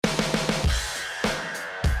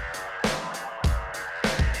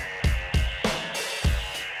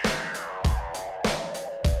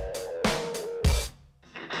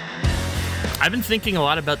I've been thinking a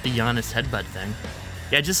lot about the Giannis headbutt thing.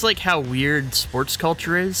 Yeah, just like how weird sports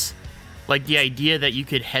culture is. Like the idea that you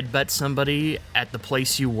could headbutt somebody at the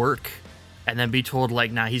place you work and then be told,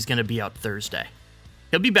 like, nah, he's going to be out Thursday.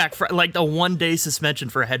 He'll be back for, like, a 1-day suspension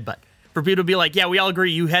for a headbutt. For people to be like, yeah, we all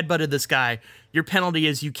agree you headbutted this guy. Your penalty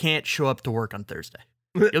is you can't show up to work on Thursday.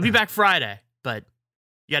 You'll be back Friday, but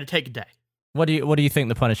you got to take a day. What do you think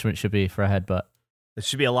the punishment should be for a headbutt? It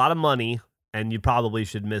should be a lot of money, and you probably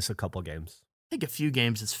should miss a couple games. I think a few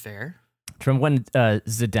games is fair. Do you remember when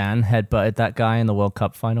Zidane headbutted that guy in the World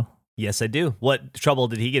Cup final? Yes, I do. What trouble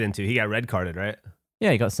did he get into? He got red carded, right?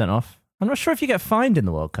 Yeah, he got sent off. I'm not sure if you get fined in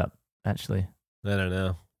the World Cup, actually. I don't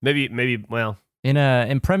know. Maybe. Well,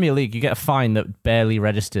 in Premier League, you get a fine that barely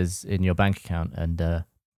registers in your bank account and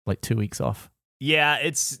like 2 weeks off. yeah,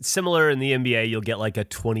 it's similar in the NBA. You'll get like a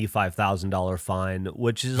 $25,000 fine,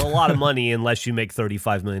 which is a lot of money unless you make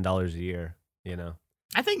 $35 million a year. You know.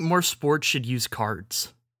 I think more sports should use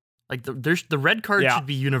cards. Like the red card should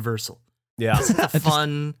be universal. Yeah, it's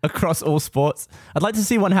fun across all sports. I'd like to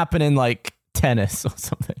see one happen in like tennis or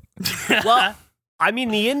something. Well, I mean,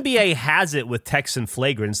 the NBA has it with Texan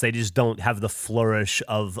flagrants. They just don't have the flourish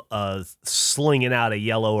of slinging out a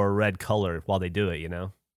yellow or red color while they do it, you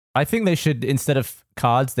know? I think they should, instead of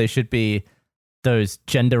cards, they should be those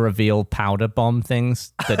gender reveal powder bomb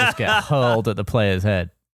things that just get hurled at the player's head.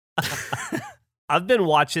 I've been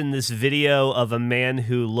watching this video of a man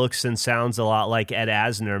who looks and sounds a lot like Ed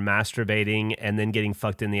Asner masturbating and then getting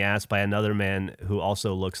fucked in the ass by another man who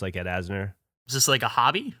also looks like Ed Asner. Is this like a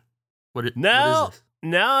hobby? What is No, this?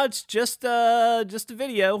 no, it's just a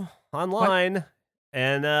video online. What?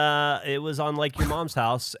 And it was on like your mom's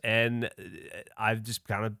house, and I just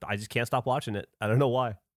can't stop watching it. I don't know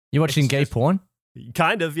why. You watching gay porn?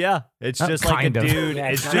 Kind of, yeah. It's just like a dude. Yeah,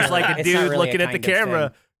 it's just like a dude looking at the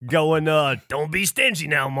camera, going, "Don't be stingy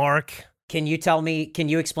now, Mark." Can you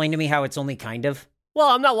explain to me how it's only kind of? Well,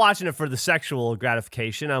 I'm not watching it for the sexual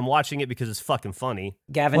gratification. I'm watching it because it's fucking funny.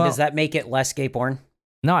 Gavin, does that make it less gay porn?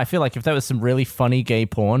 No, I feel like if there was some really funny gay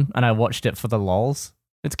porn and I watched it for the lols,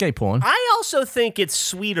 it's gay porn. I also think it's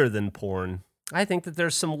sweeter than porn. I think that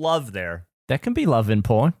there's some love there. There can be love in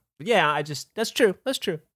porn. Yeah, that's true. That's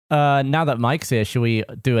true. Now that Mike's here, should we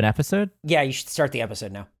do an episode? Yeah, you should start the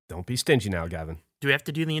episode now. Don't be stingy now, Gavin. Do we have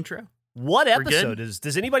to do the intro? What episode is?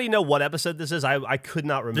 Does anybody know what episode this is? I could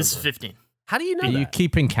not remember. This is 15. How do you know Are you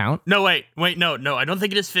keeping count? No, wait, no. I don't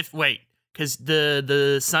think it is 15. Wait, because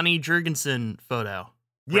the Sonny Jurgensen photo.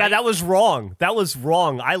 Right? Yeah, that was wrong.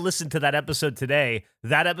 I listened to that episode today.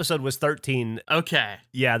 That episode was 13. Okay.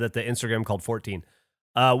 Yeah, that the Instagram called 14,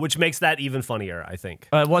 which makes that even funnier, I think.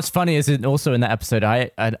 What's funny is also in that episode,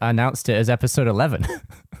 I announced it as episode 11.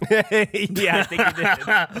 Yeah, I think you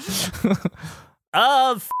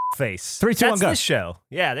did. Face. 3, 2, 1, That's go. This show.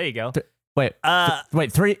 Yeah, there you go. Wait,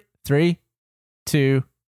 3, 2.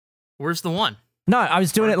 Where's the one? No, I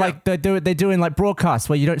was doing it like they're doing like broadcasts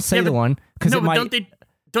where you don't say the one because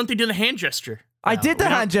don't they do the hand gesture? I did the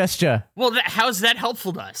hand gesture. Well, how's that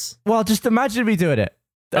helpful to us? Well, just imagine me doing it.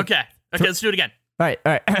 Okay, let's do it again. All right.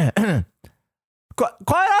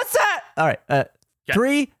 Quiet on set. All right.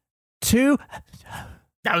 3, 2.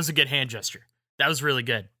 That was a good hand gesture. That was really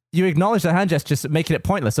good. You acknowledge the hand gesture, making it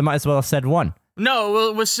pointless. I might as well have said 1. No, well,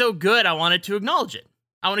 it was so good, I wanted to acknowledge it.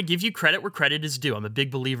 I want to give you credit where credit is due. I'm a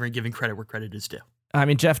big believer in giving credit where credit is due. I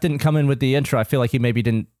mean, Jeff didn't come in with the intro. I feel like he maybe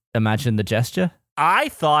didn't imagine the gesture. I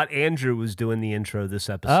thought Andrew was doing the intro this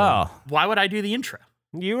episode. Oh. Why would I do the intro?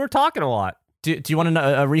 You were talking a lot. Do you want to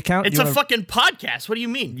know a recount? It's a fucking podcast. What do you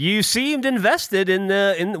mean? You seemed invested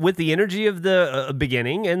with the energy of the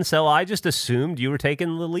beginning, and so I just assumed you were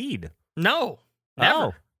taking the lead. No, never.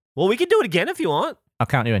 Oh. Well, we can do it again if you want. I'll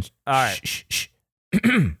count you in. All right. Shh.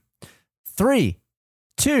 3,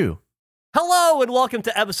 2. Hello and welcome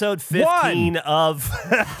to episode 15 of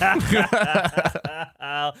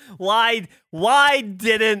Why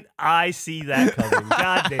didn't I see that coming?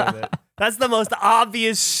 God damn it. That's the most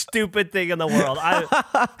obvious stupid thing in the world.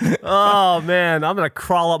 Oh man, I'm going to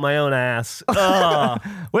crawl up my own ass.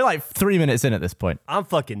 We're like 3 minutes in at this point. I'm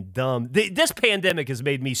fucking dumb. This pandemic has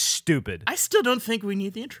made me stupid. I still don't think we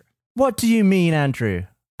need the intro. What do you mean, Andrew?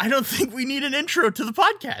 I don't think we need an intro to the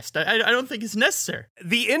podcast. I don't think it's necessary.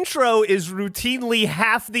 The intro is routinely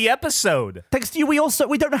half the episode. Thanks to you, we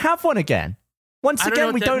don't have one again. Once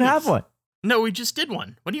again, we don't have one. No, we just did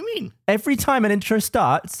one. What do you mean? Every time an intro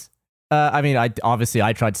starts, I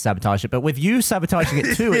tried to sabotage it, but with you sabotaging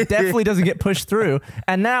it too, it definitely doesn't get pushed through.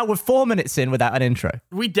 And now we're 4 minutes in without an intro.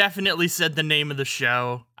 We definitely said the name of the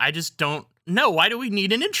show. I just don't know. Why do we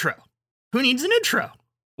need an intro? Who needs an intro?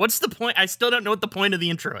 What's the point? I still don't know what the point of the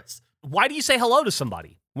intro is. Why do you say hello to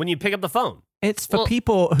somebody when you pick up the phone? It's for Well,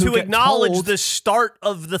 people who to get acknowledge told, the start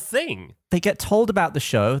of the thing. they get told about the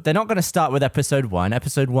show. They're not going to start with episode 1.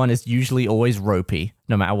 Episode 1 is usually always ropey,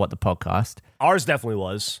 no matter what the podcast. Ours definitely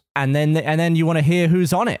was. And then you want to hear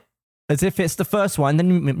who's on it. As if it's the first one.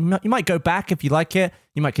 Then you might go back if you like it.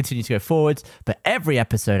 You might continue to go forwards. But every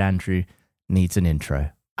episode, Andrew, needs an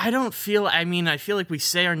intro. I feel like we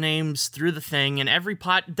say our names through the thing, and every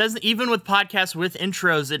doesn't, even with podcasts with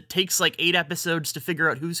intros, it takes like 8 episodes to figure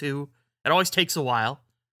out who's who. It always takes a while.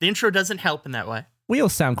 The intro doesn't help in that way. We all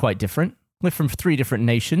sound quite different. We're from 3 different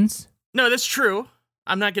nations. No, that's true.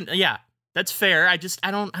 I'm not gonna. Yeah, that's fair. I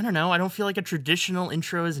don't know. I don't feel like a traditional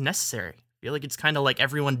intro is necessary. I feel like it's kind of like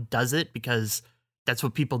everyone does it because that's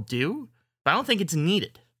what people do, but I don't think it's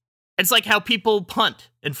needed. It's like how people punt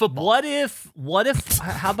in football. What if?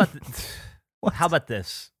 How about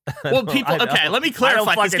this? Well, people. Okay, let me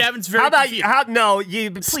clarify because Gavin's very. How about confused.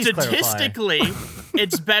 you? Please Statistically,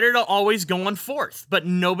 it's better to always go on 4th, but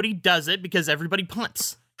nobody does it because everybody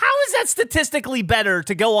punts. How is that statistically better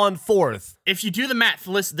to go on 4th? If you do the math,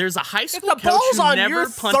 listen, there's a high If school the coach ball's who on never your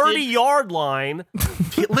punted. 30-yard line,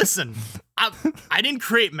 Listen, I didn't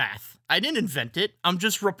create math. I didn't invent it. I'm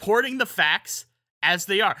just reporting the facts as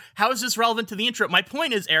they are. How is this relevant to the intro? My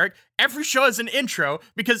point is, Eric, every show has an intro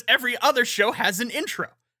because every other show has an intro.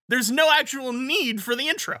 There's no actual need for the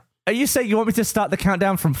intro. Are you saying you want me to start the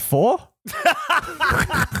countdown from 4?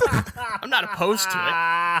 I'm not opposed to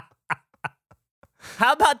it.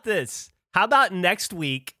 how about this? How about next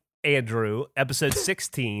week, Andrew, episode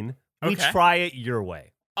 16, we Okay. try it your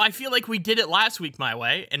way. I feel like we did it last week my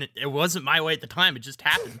way, and it wasn't my way at the time. It just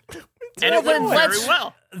happened. And it Well, went then very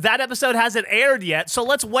well. That episode hasn't aired yet, so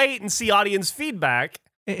let's wait and see audience feedback.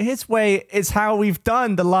 His way is how we've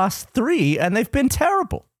done the last 3, and they've been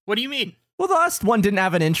terrible. What do you mean? Well, the last one didn't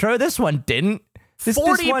have an intro. This one didn't. This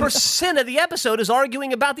one- 40% of the episode is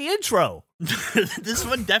arguing about the intro. This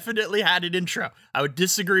one definitely had an intro. I would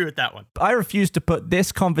disagree with that one. I refuse to put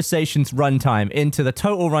this conversation's runtime into the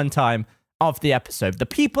total runtime of the episode. The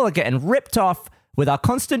people are getting ripped off with our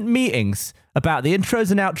constant meetings about the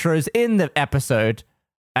intros and outros in the episode,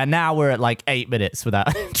 and now we're at like 8 minutes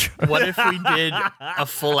without an intro. What if we did a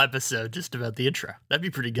full episode just about the intro? That'd be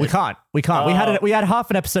pretty good. We can't. We had half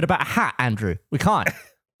an episode about a hat, Andrew. We can't.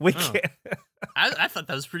 We can't. I thought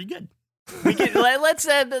that was pretty good. We can, let's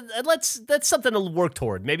that's something to work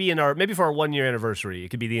toward. Maybe for our 1-year anniversary, it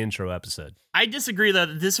could be the intro episode. I disagree though.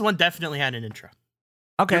 This one definitely had an intro.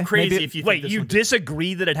 Okay. You're crazy maybe- if you think Wait, this you one did.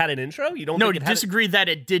 disagree that it had an intro? You don't? No, think it had disagree that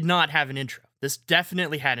it did not have an intro. This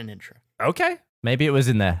definitely had an intro. Okay. Maybe it was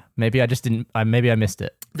in there. Maybe I just didn't. Maybe I missed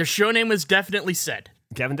it. The show name was definitely said.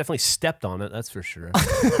 Gavin definitely stepped on it. That's for sure.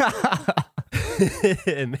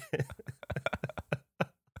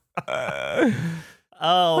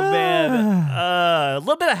 Oh man, a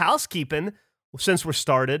little bit of housekeeping since we're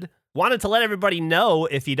started. Wanted to let everybody know,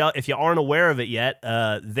 if you aren't aware of it yet,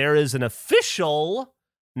 there is an official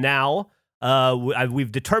now.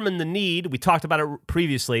 We've determined the need. We talked about it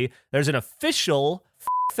previously. There's an official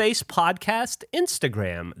Face Podcast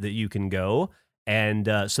Instagram that you can go and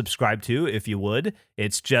subscribe to if you would.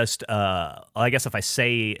 It's just, I guess if I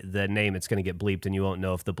say the name, it's going to get bleeped, and you won't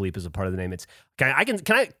know if the bleep is a part of the name. It's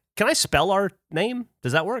can I spell our name?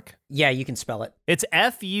 Does that work? Yeah, you can spell it. It's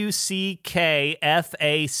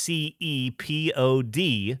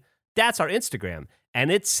FUCKFACEPOD. That's our Instagram.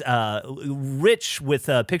 And it's rich with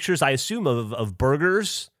pictures, I assume, of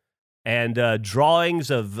burgers and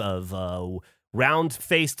drawings of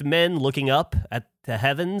round-faced men looking up at the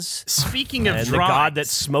heavens. Speaking of and drawings, the god that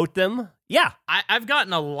smote them. Yeah. I've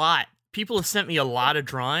gotten a lot. People have sent me a lot of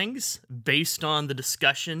drawings based on the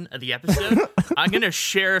discussion of the episode. I'm going to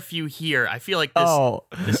share a few here. I feel like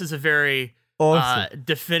this is a very Awesome.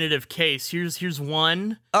 definitive case. Here's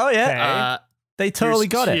one. Oh yeah. Okay. They totally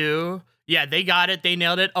Here's got it. two. Yeah, they got it. They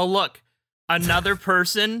nailed it. Oh, look. Another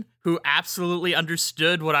person who absolutely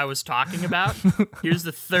understood what I was talking about. Here's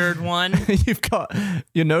the third one. You've got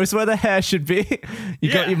your nose where the hair should be.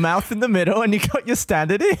 You got Yeah. your mouth in the middle, and you got your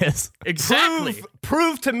standard ears. Exactly.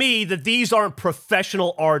 Prove to me that these aren't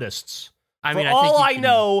professional artists. I For mean, all I I think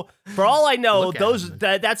know, look at those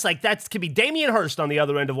them. that could be Damien Hirst on the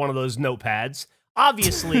other end of one of those notepads.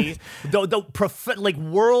 Obviously, like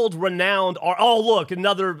world renowned. Oh, look,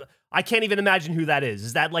 another. I can't even imagine who that is.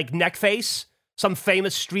 Is that like Neckface? Some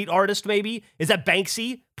famous street artist, maybe? Is that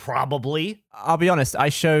Banksy? Probably. I'll be honest. I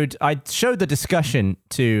showed the discussion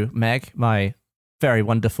to Meg, my very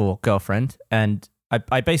wonderful girlfriend, and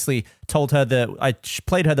I basically told her that I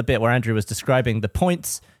played her the bit where Andrew was describing the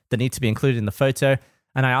points that need to be included in the photo,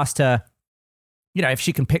 and I asked her, if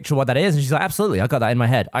she can picture what that is, and she's like, absolutely, I got that in my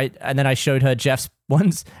head. And then I showed her Jeff's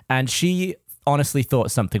ones, and she honestly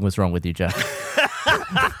thought something was wrong with you, Jeff.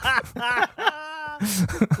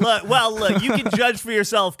 Look, you can judge for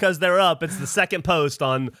yourself because they're up. It's the second post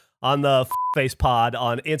on the Face Pod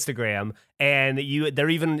on Instagram, and you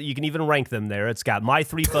can even rank them there. It's got my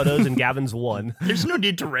 3 photos and Gavin's 1. There's no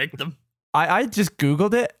need to rank them. I just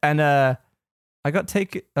Googled it, and I got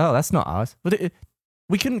taken. Oh, that's not ours. But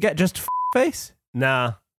we couldn't get just face?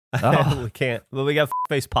 Nah, Oh. we can't. But we got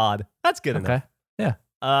Face Pod. That's good enough. Okay. Yeah.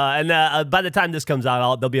 And by the time this comes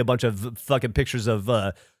out, there'll be a bunch of fucking pictures of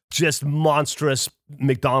just monstrous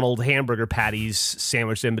McDonald's hamburger patties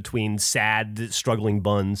sandwiched in between sad, struggling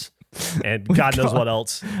buns, and God knows what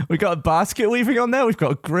else. We got a basket weaving on there. We've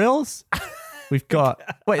got grills. We've got.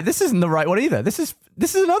 Wait, this isn't the right one either. This is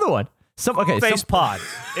another one. Face Pod.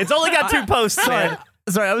 It's only got 2 posts, man.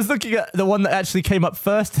 Sorry, I was looking at the one that actually came up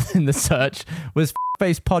first in the search was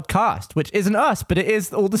Face Podcast, which isn't us, but it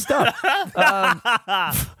is all the stuff.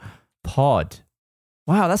 Pod.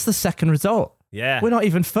 Wow, that's the second result. Yeah. We're not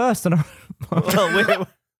even first on our. Well,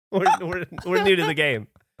 we're new to the game.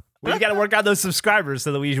 We've got to work on those subscribers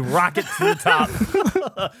so that we rocket to the top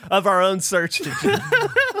of our own search engine.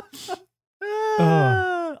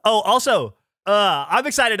 Also, I'm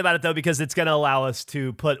excited about it, though, because it's going to allow us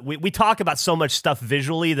to put... We talk about so much stuff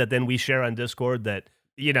visually that then we share on Discord that,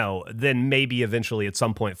 then maybe eventually at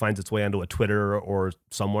some point finds its way onto a Twitter or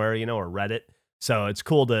somewhere, or Reddit. So it's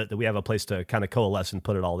cool that we have a place to kind of coalesce and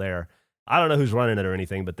put it all there. I don't know who's running it or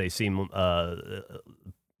anything, but they seem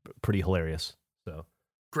pretty hilarious. So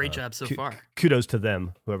Great job so far. Kudos to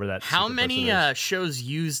them, whoever that. How many shows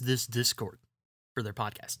use this Discord for their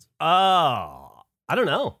podcast? Oh, I don't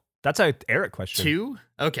know. That's a Eric question. 2?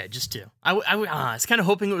 Okay, just 2. I was kind of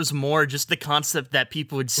hoping it was more. Just the concept that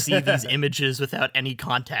people would see these images without any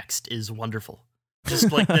context is wonderful.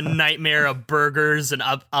 Just like the nightmare of burgers and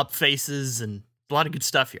up faces and a lot of good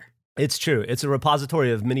stuff here. It's true. It's a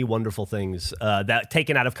repository of many wonderful things that,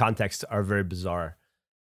 taken out of context, are very bizarre.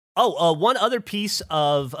 Oh, one other piece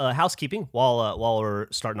of housekeeping while we're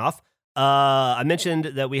starting off. I mentioned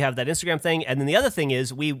that we have that Instagram thing, and then the other thing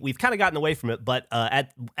is we've kind of gotten away from it, but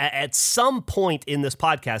at some point in this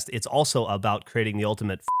podcast, it's also about creating the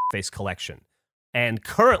ultimate face collection. And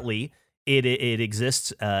currently, it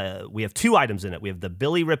exists. We have 2 items in it. We have the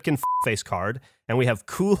Billy Ripken face card, and we have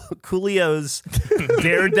Coolio's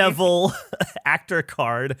Daredevil actor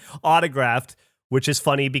card autographed, which is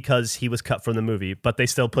funny because he was cut from the movie, but they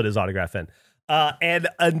still put his autograph in. And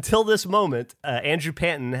until this moment, Andrew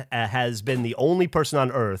Panton has been the only person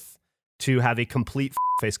on Earth to have a complete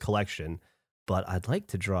face collection. But I'd like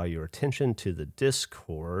to draw your attention to the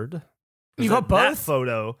Discord. You got both? That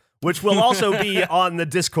photo, which will also be on the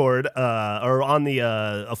Discord or on the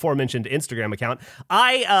aforementioned Instagram account.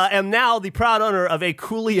 I am now the proud owner of a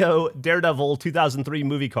Coolio Daredevil 2003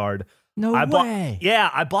 movie card. No way.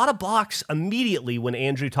 I bought a box immediately when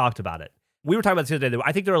Andrew talked about it. We were talking about this the other day.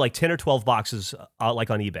 I think there were like 10 or 12 boxes like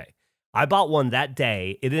on eBay. I bought one that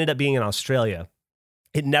day. It ended up being in Australia.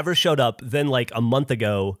 It never showed up. Then like a month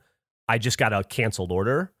ago, I just got a canceled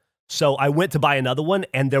order. So I went to buy another one,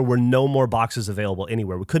 and there were no more boxes available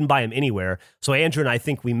anywhere. We couldn't buy them anywhere. So Andrew and I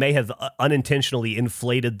think we may have unintentionally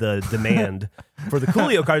inflated the demand for the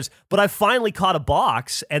Coolio cards. But I finally caught a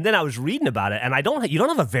box, and then I was reading about it, and you don't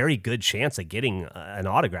have a very good chance of getting an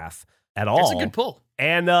autograph at all. That's a good pull.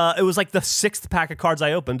 And it was like the 6th pack of cards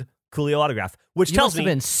I opened, Coolio autograph, which tells me You must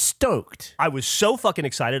have been stoked. I was so fucking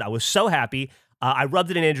excited. I was so happy. I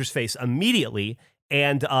rubbed it in Andrew's face immediately.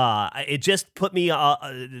 And it just put me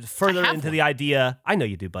further into the idea, I know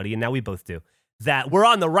you do, buddy, and now we both do, that we're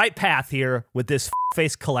on the right path here with this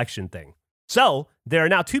face collection thing. So there are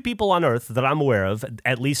now 2 people on Earth that I'm aware of,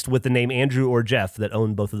 at least with the name Andrew or Jeff, that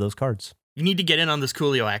own both of those cards. You need to get in on this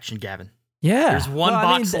Coolio action, Gavin. Yeah. There's one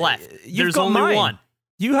box left. There's got only mine. one.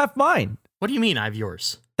 You have mine. What do you mean I have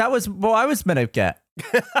yours? That was what I was meant to get.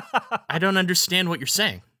 I don't understand what you're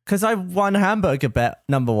saying. Because I won hamburger bet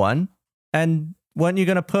number 1, and weren't you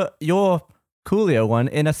going to put your Coolio one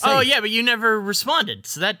in a safe? Oh, yeah, but you never responded,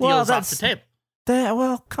 so that deal's off the table.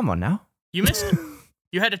 Well, come on now. You missed it.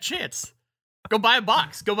 You had a chance. Go buy a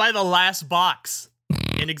box. Go buy the last box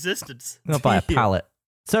in existence. I'll buy a pallet.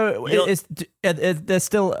 So there's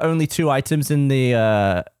still only 2 items in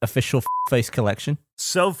the official face collection?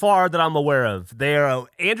 So far that I'm aware of.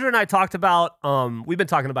 Andrew and I talked about, we've been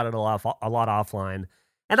talking about it a lot offline.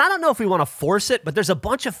 And I don't know if we want to force it, but there's a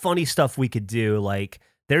bunch of funny stuff we could do. Like,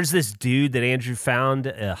 there's this dude that Andrew found,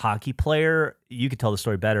 a hockey player. You could tell the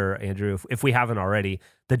story better, Andrew, if we haven't already.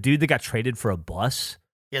 The dude that got traded for a bus.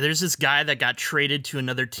 Yeah, there's this guy that got traded to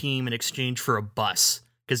another team in exchange for a bus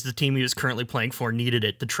because the team he was currently playing for needed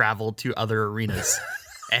it to travel to other arenas.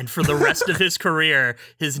 And for the rest of his career,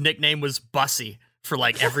 his nickname was Bussy for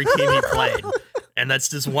like every team he played. And that's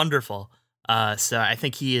just wonderful. So I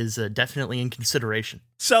think he is definitely in consideration.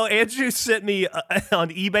 So Andrew sent me on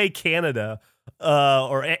eBay Canada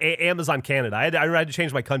or Amazon Canada. I had to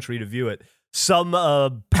change my country to view it. Some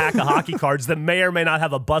pack of hockey cards that may or may not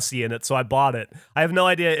have a Bussy in it, so I bought it. I have no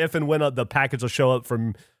idea if and when the package will show up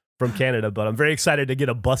from Canada, but I'm very excited to get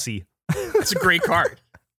a Bussy. It's a great card.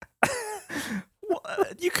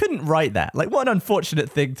 You couldn't write that. Like, what an unfortunate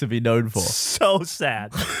thing to be known for. So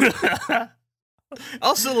sad.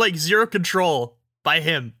 Also, like, zero control by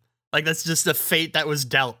him. Like, that's just a fate that was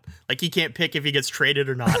dealt. Like, he can't pick if he gets traded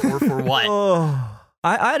or not, or for what.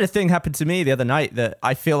 I had a thing happen to me the other night that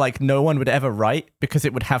I feel like no one would ever write because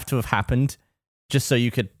it would have to have happened just so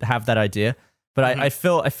you could have that idea. But I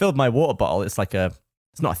filled my water bottle. It's like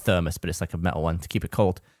it's not a thermos, but it's like a metal one to keep it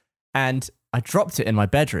cold. And I dropped it in my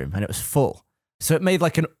bedroom and it was full. So it made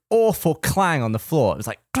like an awful clang on the floor. It was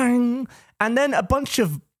like clang. And then a bunch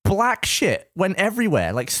of black shit went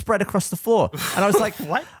everywhere, like spread across the floor. And I was like,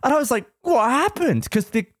 what? And I was like, what happened? Because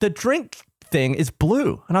the drink thing is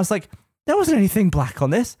blue. And I was like, there wasn't anything black on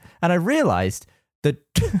this. And I realized that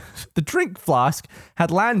the drink flask had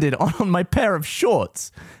landed on my pair of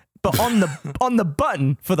shorts, but on the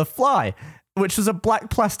button for the fly, which was a black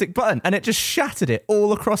plastic button, and it just shattered it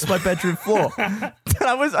all across my bedroom floor. And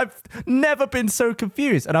I've never been so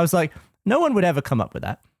confused. And I was like, no one would ever come up with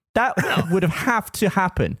that. That would have to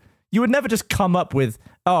happen. You would never just come up with,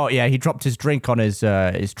 oh yeah, he dropped his drink on his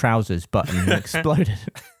trousers button and exploded.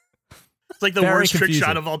 It's like the worst trick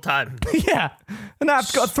shot of all time. Yeah. And now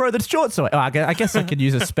I've got to throw the shorts away. Oh, I guess I could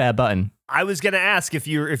use a spare button. I was going to ask if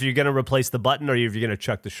you're going to replace the button or if you're going to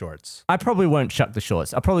chuck the shorts. I probably won't chuck the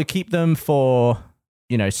shorts. I'll probably keep them for,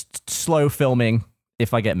 slow filming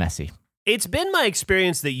if I get messy. It's been my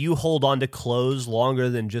experience that you hold on to clothes longer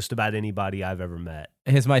than just about anybody I've ever met.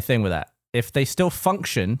 Here's my thing with that. If they still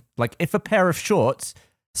function, like if a pair of shorts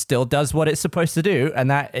still does what it's supposed to do, and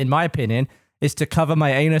that, in my opinion, is to cover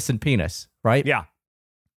my anus and penis, right? Yeah.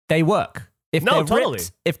 They work. If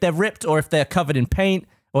they're ripped or if they're covered in paint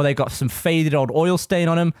or they got some faded old oil stain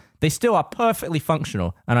on them, they still are perfectly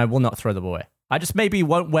functional, and I will not throw them away. I just maybe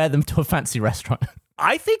won't wear them to a fancy restaurant.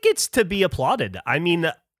 I think it's to be applauded. I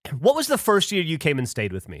mean, what was the first year you came and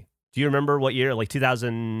stayed with me? Do you remember what year? Like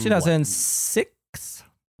 2006?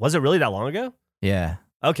 Was it really that long ago? Yeah.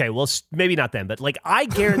 Okay, well, maybe not then, but like I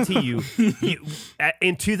guarantee you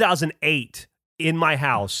in 2008, in my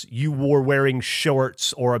house, you were wearing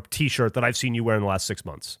shorts or a t-shirt that I've seen you wear in the last 6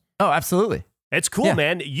 months. Oh, absolutely. It's cool,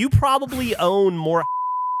 man. You probably own more.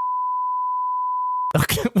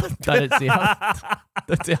 Okay, I don't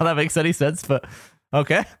see how that makes any sense, but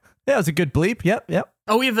okay. Yeah, it was a good bleep. Yep.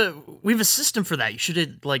 Oh, we have a system for that. You should have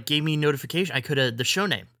like gave me notification. I could have the show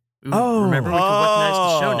name. Remember we could weaponize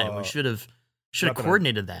the show name. We should have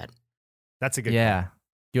coordinated that. That's a good. Yeah,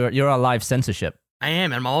 you're our live censorship. I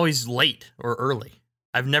am. I'm always late or early.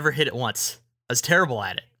 I've never hit it once. I was terrible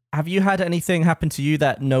at it. Have you had anything happen to you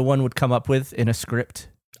that no one would come up with in a script?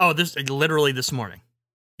 Oh, literally this morning.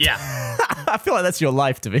 Yeah. I feel like that's your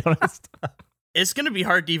life, to be honest. It's going to be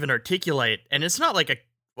hard to even articulate, and it's not like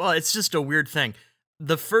it's just a weird thing.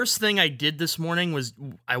 The first thing I did this morning was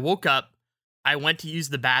I woke up, I went to use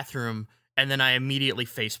the bathroom, and then I immediately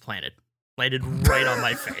face planted. Landed right on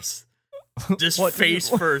my face. Just face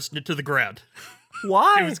first into the ground.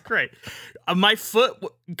 Why? It was great. My foot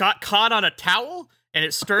got caught on a towel, and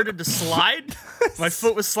it started to slide. My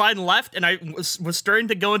foot was sliding left, and I was starting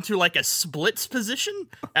to go into like a splits position.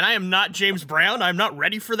 And I am not James Brown. I'm not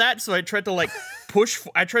ready for that. So I tried to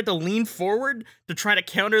I tried to lean forward to try to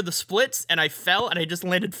counter the splits, and I fell, and I just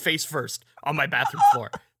landed face first on my bathroom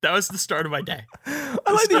floor. That was the start of my day.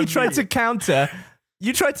 I like that you tried to counter.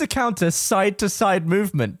 You tried to counter side-to-side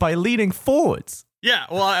movement by leaning forwards. Yeah,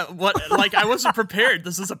 well, I wasn't prepared.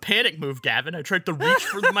 This is a panic move, Gavin. I tried to reach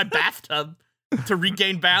for my bathtub to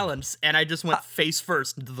regain balance, and I just went face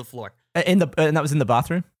first into the floor. And that was in the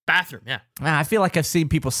bathroom? Bathroom, yeah. I feel like I've seen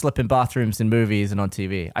people slip in bathrooms in movies and on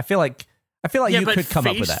TV. I feel like you could come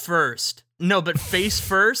up with that. Face first. No, but face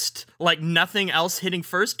first, like nothing else hitting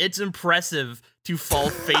first. It's impressive to fall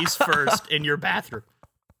face first in your bathroom,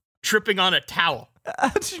 tripping on a towel. How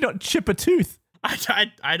did you not chip a tooth?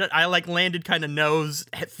 I landed kind of nose,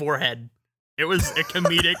 forehead. It was a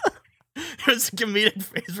comedic. It was a comedic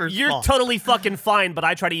face first. You're fall. totally fucking fine, but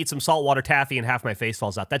I try to eat some saltwater taffy and half my face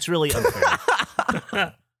falls out. That's really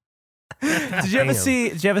unfair. Did you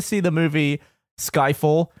ever see the movie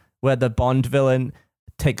Skyfall, where the Bond villain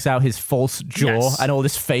takes out his false jaw and all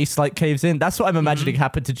his face caves in? That's what I'm imagining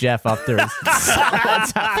happened to Jeff after his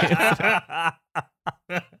saltwater taffy.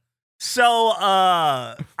 So,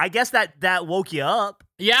 I guess that woke you up.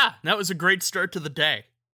 Yeah, that was a great start to the day.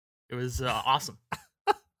 It was awesome.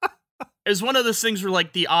 It was one of those things where,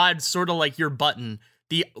 like, the odds, sort of like your button,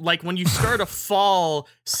 like when you start a fall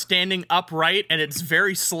standing upright and it's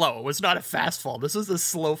very slow. It was not a fast fall. This was a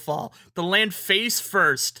slow fall. To land face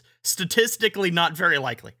first, statistically not very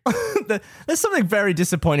likely. There's something very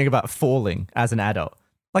disappointing about falling as an adult.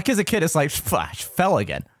 Like as a kid, it's like, fell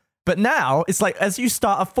again. But now it's like, as you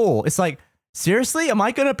start a fall, it's like, seriously, am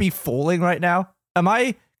I going to be falling right now? Am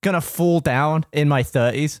I going to fall down in my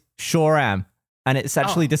 30s? Sure am. And it's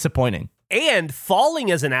actually disappointing. And falling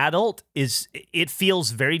as an adult it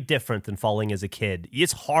feels very different than falling as a kid.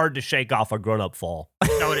 It's hard to shake off a grown-up fall.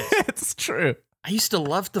 No, it is. It's true. I used to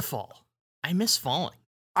love to fall. I miss falling.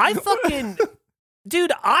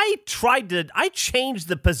 Dude, I changed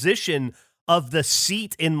the position of the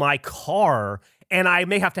seat in my car, and I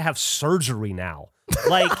may have to have surgery now.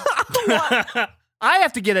 Like, I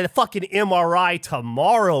have to get a fucking MRI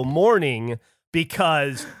tomorrow morning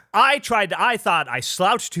because I thought I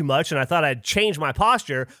slouched too much and I thought I'd change my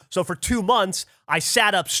posture. So for 2 months, I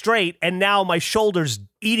sat up straight and now my shoulder's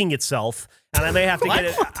eating itself and I may have to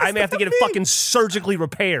get it fucking surgically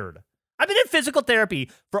repaired. I've been in physical therapy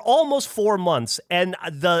for almost 4 months and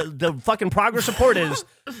the fucking progress report is,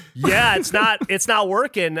 yeah, it's not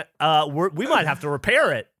working. We might have to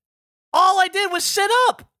repair it. All I did was sit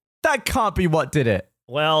up. That can't be what did it.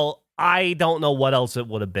 Well, I don't know what else it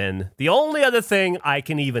would have been. The only other thing I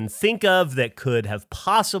can even think of that could have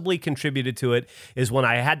possibly contributed to it is when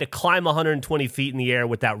I had to climb 120 feet in the air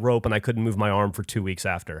with that rope and I couldn't move my arm for 2 weeks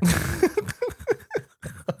after.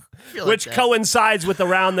 Which coincides with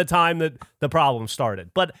around the time that the problem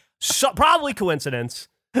started. But probably coincidence.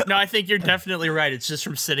 No, I think you're definitely right. It's just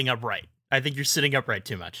from sitting upright. I think you're sitting upright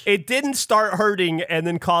too much. It didn't start hurting and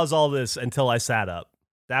then cause all this until I sat up.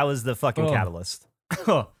 That was the fucking catalyst.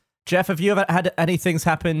 Jeff, have you ever had any things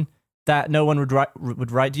happen that no one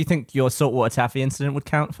would write? Do you think your saltwater taffy incident would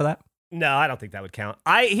count for that? No, I don't think that would count.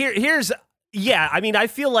 I mean, I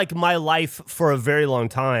feel like my life for a very long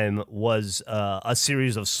time was a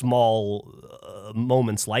series of small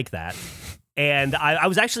moments like that. And I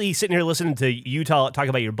was actually sitting here listening to you talk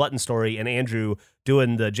about your button story and Andrew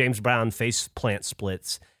doing the James Brown face plant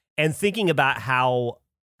splits and thinking about how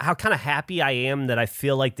kind of happy I am that I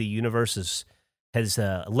feel like the universe has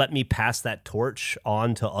let me pass that torch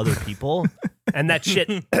on to other people. And that shit,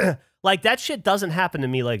 like that shit doesn't happen to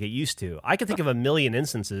me like it used to. I can think of a million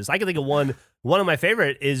instances. I can think of one of my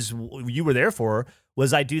favorite is you were there for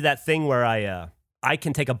was I do that thing where I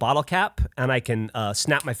can take a bottle cap and I can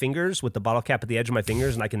snap my fingers with the bottle cap at the edge of my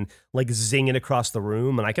fingers and I can like zing it across the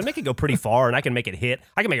room and I can make it go pretty far and I can make it hit.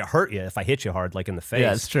 I can make it hurt you if I hit you hard, like in the face. Yeah,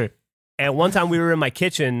 that's true. And one time we were in my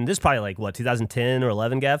kitchen, this is probably like, 2010 or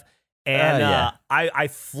 11, Gav? And I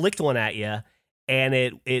flicked one at you and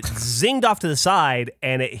it zinged off to the side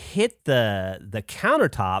and it hit the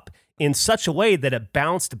countertop in such a way that it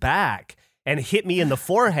bounced back and hit me in the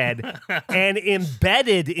forehead and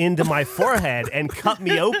embedded into my forehead and cut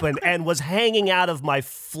me open and was hanging out of my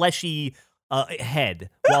fleshy head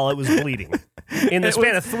while it was bleeding in the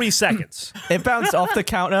span of 3 seconds. It bounced off the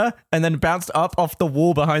counter and then bounced up off the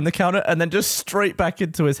wall behind the counter and then just straight back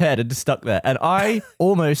into his head and just stuck there. And I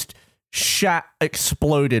almost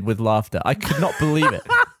exploded with laughter. I could not believe it.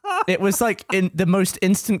 It was like in the most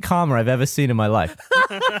instant karma I've ever seen in my life.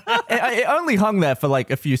 It only hung there for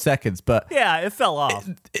like a few seconds, but yeah, it fell off.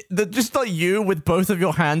 Just like you with both of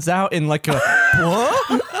your hands out in like a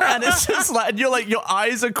what? And it's just like, and you're like your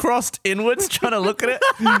eyes are crossed inwards trying to look at it.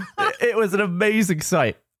 It was an amazing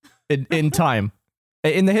sight in time.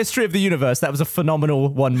 In the history of the universe, that was a phenomenal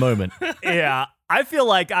one moment. Yeah. I feel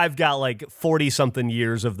like I've got like 40-something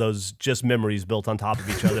years of those just memories built on top of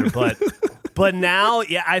each other, but now,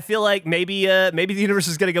 yeah, I feel like maybe the universe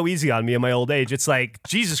is gonna go easy on me in my old age. It's like,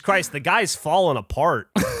 Jesus Christ, the guy's falling apart.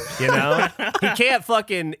 You know, he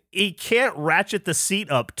can't ratchet the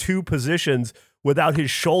seat up 2 positions without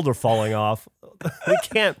his shoulder falling off.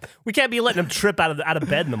 We can't be letting him trip out of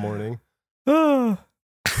bed in the morning.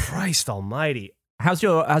 Christ Almighty! How's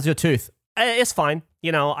your tooth? It's fine.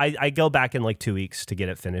 You know, I go back in like 2 weeks to get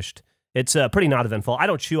it finished. It's pretty not eventful. I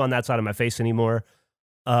don't chew on that side of my face anymore,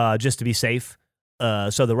 just to be safe.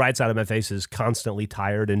 So the right side of my face is constantly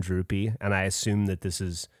tired and droopy, and I assume that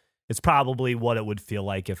it's probably what it would feel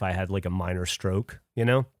like if I had like a minor stroke, you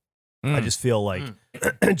know? I just feel like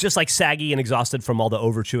just like saggy and exhausted from all the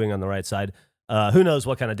over chewing on the right side. Who knows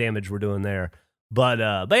what kind of damage we're doing there. But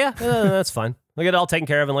yeah, that's fine. We'll get it all taken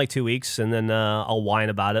care of in like 2 weeks, and then I'll whine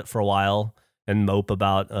about it for a while and mope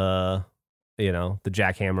about the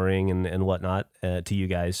jackhammering and whatnot to you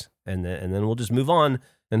guys. And then we'll just move on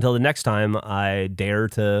until the next time I dare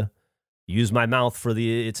to use my mouth for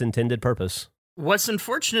its intended purpose. What's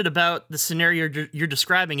unfortunate about the scenario you're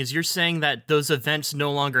describing is you're saying that those events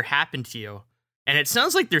no longer happen to you. And it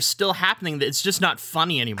sounds like they're still happening. It's just not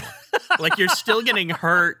funny anymore. Like you're still getting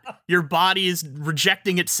hurt. Your body is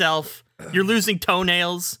rejecting itself. You're losing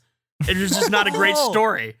toenails. It's just not a great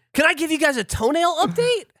story. Can I give you guys a toenail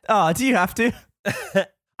update? Oh, do you have to?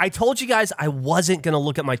 I told you guys I wasn't going to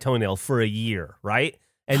look at my toenail for a year, right?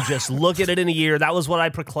 And just look at it in a year. That was what I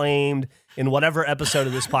proclaimed in whatever episode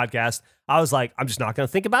of this podcast. I was like, I'm just not going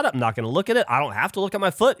to think about it. I'm not going to look at it. I don't have to look at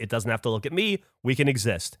my foot. It doesn't have to look at me. We can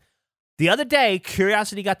exist. The other day,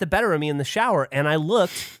 curiosity got the better of me in the shower, and I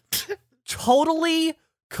looked totally,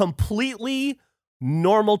 completely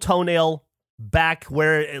normal toenail back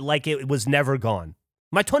where it was never gone.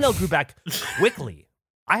 My toenail grew back quickly.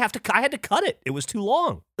 I had to cut it. It was too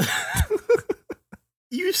long.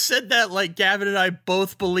 You said that like Gavin and I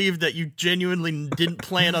both believed that you genuinely didn't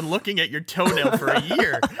plan on looking at your toenail for a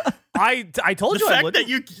year. I told you I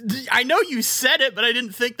wouldn't. I know you said it, but I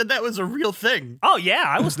didn't think that was a real thing. Oh yeah,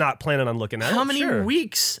 I was not planning on looking at it. How many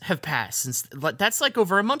weeks have passed since? That's like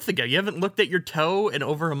over a month ago. You haven't looked at your toe in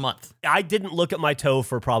over a month. I didn't look at my toe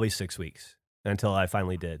for probably 6 weeks until I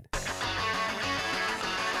finally did.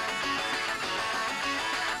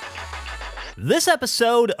 This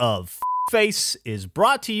episode of Face is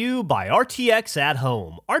brought to you by RTX at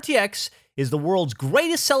Home. RTX is the world's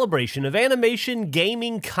greatest celebration of animation,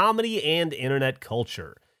 gaming, comedy, and internet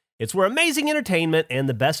culture. It's where amazing entertainment and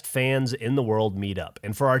the best fans in the world meet up.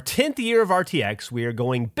 And for our 10th year of RTX, we are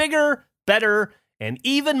going bigger, better, and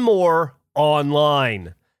even more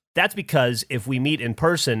online. That's because if we meet in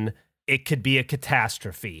person, it could be a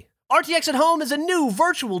catastrophe. RTX at Home is a new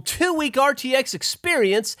virtual 2-week RTX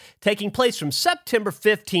experience taking place from September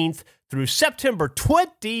 15th through September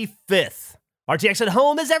 25th. RTX at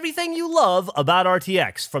Home is everything you love about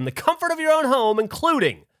RTX, from the comfort of your own home,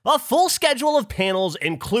 including a full schedule of panels,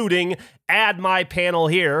 including Add My Panel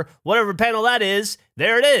Here, whatever panel that is,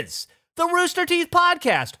 there it is. The Rooster Teeth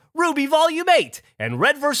Podcast, Ruby Volume 8, and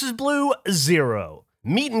Red vs. Blue 0.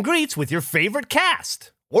 Meet and greets with your favorite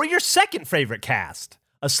cast, or your second favorite cast.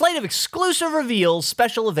 A slate of exclusive reveals,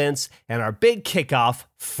 special events, and our big kickoff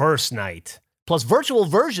first night. Plus virtual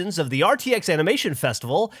versions of the RTX Animation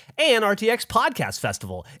Festival and RTX Podcast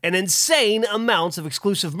Festival, and insane amounts of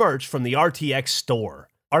exclusive merch from the RTX store.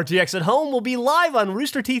 RTX at Home will be live on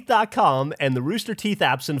roosterteeth.com and the Rooster Teeth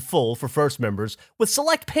apps in full for first members, with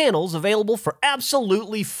select panels available for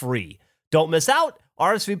absolutely free. Don't miss out.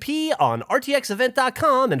 RSVP on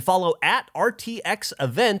rtxevent.com and follow at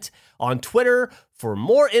RTXEvent on Twitter for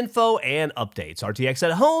more info and updates. RTX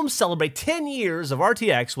at Home celebrate 10 years of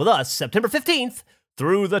RTX with us September 15th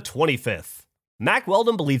through the 25th. Mack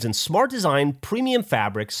Weldon believes in smart design, premium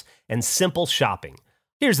fabrics, and simple shopping.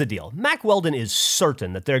 Here's the deal. Mack Weldon is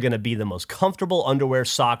certain that they're going to be the most comfortable underwear,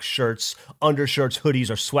 socks, shirts, undershirts, hoodies,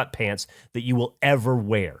 or sweatpants that you will ever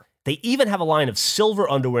wear. They even have a line of silver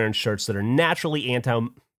underwear and shirts that are naturally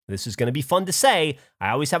this is going to be fun to say. I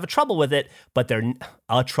always have a trouble with it, but they're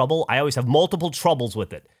I always have multiple troubles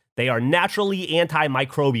with it. They are naturally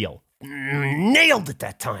antimicrobial. Nailed it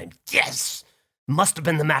that time. Yes. Must have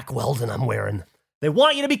been the Mack Weldon I'm wearing. They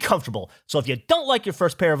want you to be comfortable. So if you don't like your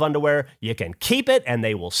first pair of underwear, you can keep it and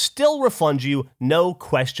they will still refund you. No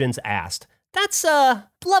questions asked. That's a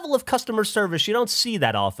level of customer service you don't see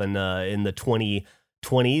that often in the 2020s.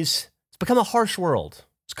 It's become a harsh world.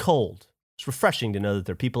 It's cold. It's refreshing to know that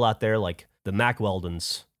there are people out there like the Mack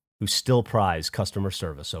Weldons who still prize customer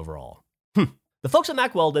service overall. The folks at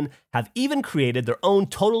Mack Weldon have even created their own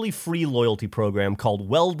totally free loyalty program called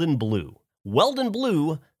Weldon Blue. Weldon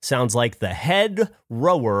Blue sounds like the head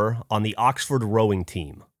rower on the Oxford rowing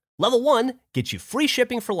team. Level 1 gets you free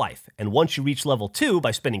shipping for life, and once you reach level 2 by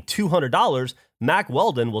spending $200, Mack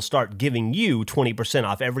Weldon will start giving you 20%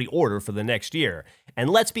 off every order for the next year. And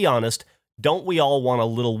let's be honest, don't we all want a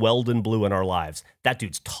little Weldon Blue in our lives? That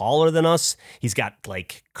dude's taller than us. He's got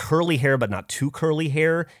like curly hair, but not too curly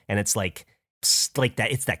hair. And it's like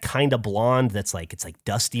that. It's that kind of blonde that's like, it's like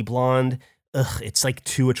dusty blonde. Ugh, it's like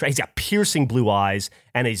too attractive. He's got piercing blue eyes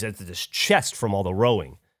and he's at this chest from all the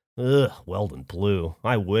rowing. Ugh, Weldon Blue.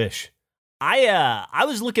 I wish. I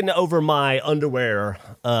was looking over my underwear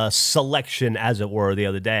selection, as it were, the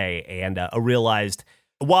other day, and I realized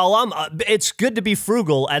while it's good to be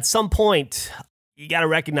frugal, at some point you got to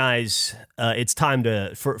recognize it's time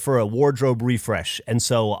for a wardrobe refresh. And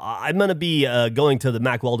so I'm going to be going to the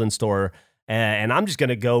Mack Weldon store, and I'm just going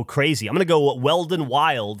to go crazy. I'm going to go Weldon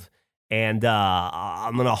wild and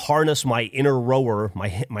I'm gonna harness my inner rower,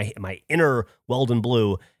 my inner Weldon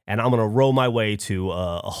Blue, and I'm gonna row my way to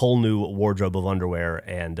a whole new wardrobe of underwear.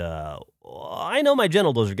 And I know my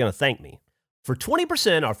genitals are gonna thank me. For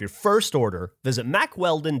 20% off your first order, visit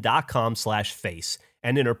macweldon.com/face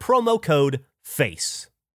and enter promo code FACE.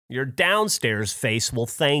 Your downstairs face will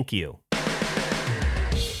thank you.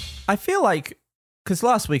 I feel like, because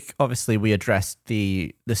last week, obviously, we addressed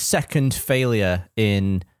the second failure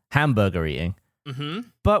in hamburger eating,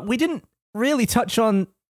 but we didn't really touch on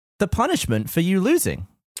the punishment for you losing.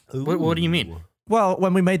 What do you mean? Well,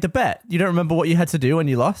 when we made the bet, you don't remember what you had to do when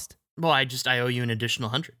you lost? Well, I owe you an additional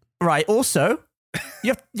 100. Right. Also,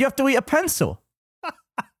 you have to eat a pencil.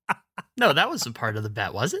 No, that wasn't part of the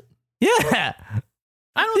bet, was it? Yeah.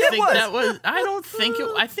 I don't think that was. I don't think it.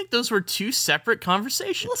 I think those were two separate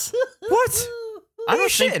conversations. What? I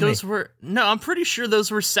don't think those were. No, I'm pretty sure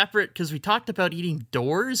those were separate because we talked about eating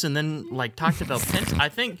doors and then talked about pencils. I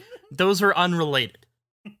think those were unrelated.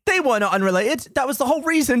 They were not unrelated. That was the whole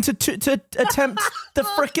reason to attempt the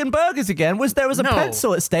frickin' burgers again. Was there was a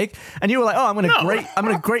pencil at stake, and you were like, "Oh, I'm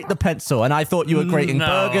gonna grate the pencil," and I thought you were grating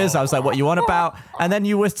burgers. I was like, "What you want about?" And then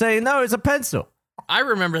you were saying, "No, it's a pencil." I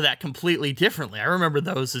remember that completely differently. I remember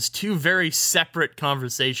those as two very separate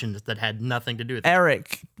conversations that had nothing to do with it.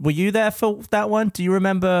 Eric, were you there for that one? Do you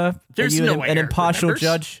remember? There's Are you no way an Eric impartial remembers.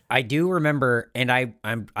 judge? I do remember, and I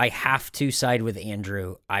have to side with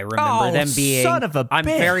Andrew. I remember them being. Son of a I'm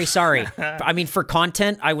bitch. very sorry. I mean, for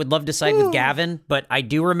content, I would love to side with Gavin, but I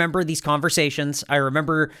do remember these conversations. I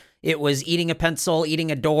remember it was eating a pencil,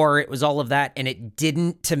 eating a door. It was all of that, and it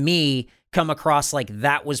didn't, to me, come across like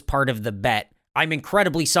that was part of the bet. I'm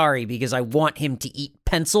incredibly sorry because I want him to eat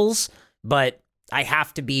pencils, but I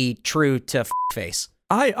have to be true to face.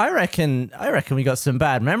 I reckon we got some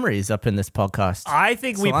bad memories up in this podcast. I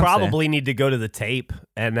think That's we what I'm probably need to go to the tape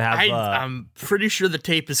and have. I'm pretty sure the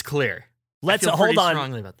tape is clear. Let's I feel hold pretty on.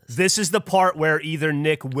 strongly about this. This is the part where either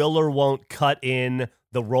Nick will or won't cut in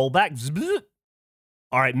the rollback.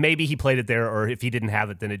 All right, maybe he played it there, or if he didn't have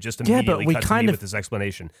it, then it just immediately we cuts to kind me of- with his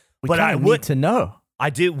explanation. We But I kinda would need to know.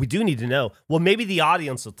 We do need to know. Well, maybe the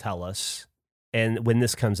audience will tell us. And when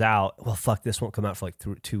this comes out, well, fuck, this won't come out for like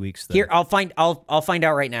 2 weeks. Though. Here, I'll find out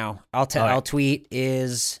right now. All right. I'll tweet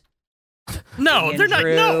is. No, they're not.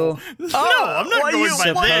 No, I'm not what are going you-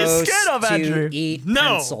 by what are you this scared of, Andrew? To eat No.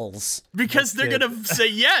 pencils. because they're gonna say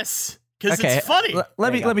yes because Okay, it's funny.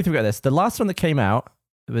 let me think about this. The last one that came out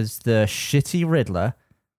was the shitty Riddler.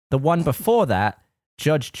 The one before that,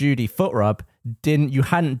 Judge Judy foot rub. You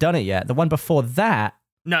hadn't done it yet. The one before that,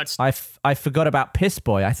 No, it's I forgot about Piss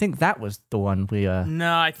Boy. I think that was the one we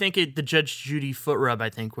no. I think the Judge Judy foot rub. I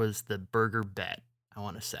think was the burger bet. I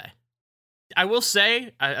want to say. I will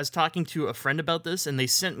say I was talking to a friend about this, and they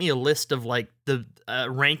sent me a list of the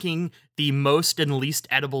ranking the most and least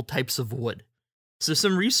edible types of wood. So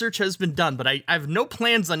some research has been done, but I have no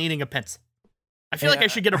plans on eating a pencil. I feel like I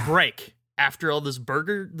should get a break after all this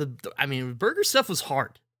burger. Burger stuff was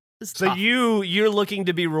hard. It's So tough. you're looking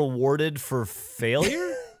to be rewarded for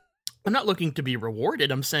failure? I'm not looking to be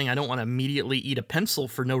rewarded. I'm saying I don't want to immediately eat a pencil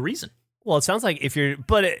for no reason. Well, it sounds like if you're,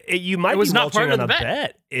 but you might It was be not part mulching of on the a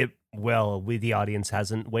bet. bet. The audience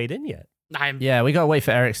hasn't weighed in yet. Yeah, we gotta wait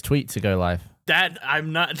for Eric's tweet to go live.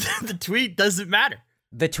 I'm not. The tweet doesn't matter.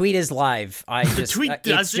 The tweet is live. It's tweet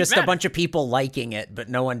just doesn't a matter. bunch of people liking it, but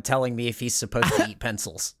no one telling me if he's supposed to eat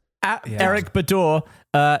pencils. Eric Bador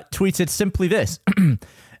tweeted simply this: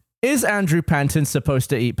 Is Andrew Panton supposed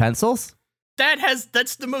to eat pencils?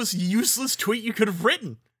 That's the most useless tweet you could have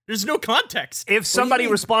written. There's no context. If somebody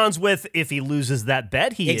responds with, if he loses that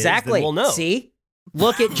bet, he Exactly. is, then we'll know. See?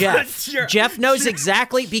 Look at Jeff. Jeff knows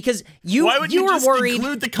exactly because Why would you were just worried.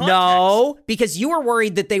 include the context? No, because you were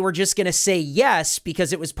worried that they were just going to say yes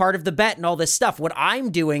because it was part of the bet and all this stuff. What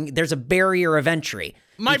I'm doing, there's a barrier of entry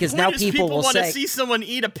My because point now is people will want to say see someone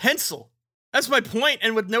eat a pencil. That's my point,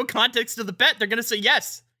 and with no context to the bet, they're going to say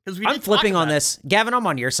yes. We I'm didn't flipping talk on about this. Gavin, I'm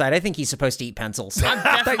on your side. I think he's supposed to eat pencils. it. I'm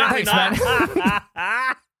definitely Thanks, not.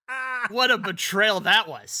 man. What a betrayal that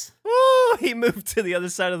was. Ooh, he moved to the other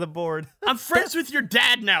side of the board. I'm friends with your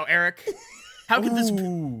dad now, Eric. How could this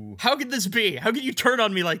be? How could this be? How could you turn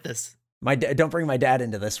on me like this? Don't bring my dad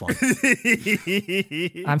into this one.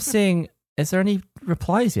 I'm seeing. Is there any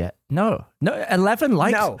replies yet? No. 11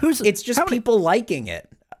 likes. No, it's just how many- people liking it.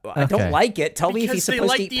 I Okay. don't like it. Tell me if he's Because they supposed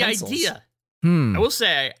like to eat the pencils. idea. Hmm. I will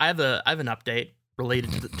say I have an update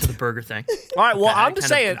related to the burger thing. All right, well, Okay, I'm just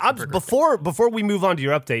saying, before we move on to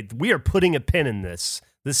your update, we are putting a pin in this.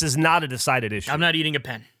 This is not a decided issue. I'm not eating a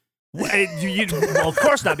pen. Well, well, of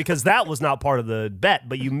course not, because that was not part of the bet,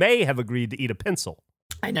 but you may have agreed to eat a pencil.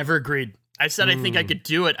 I never agreed. I said I think I could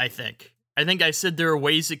do it, I think I said there are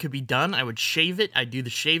ways it could be done. I would shave it. I'd do the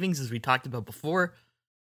shavings, as we talked about before.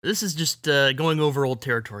 This is just going over old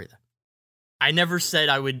territory, though. I never said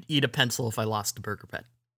I would eat a pencil if I lost a burger pet.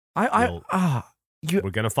 We're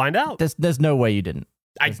going to find out. There's no way you didn't.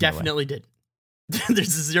 I definitely did.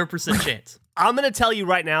 There's a 0% chance. I'm going to tell you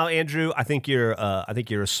right now, Andrew, I think you're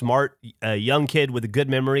a smart young kid with a good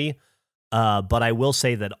memory. But I will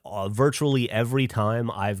say that virtually every time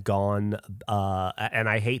I've gone, and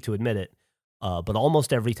I hate to admit it, but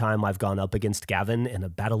almost every time I've gone up against Gavin in a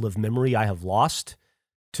battle of memory, I have lost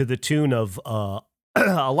to the tune of a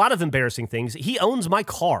lot of embarrassing things. He owns my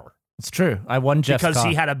car. It's true. I won Jeff's because car.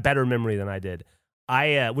 he had a better memory than I did.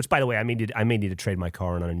 Which, by the way, I may need to trade my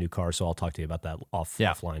car and on a new car, so I'll talk to you about that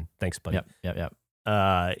offline. Thanks, buddy. Yep.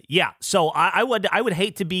 So I would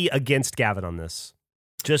hate to be against Gavin on this.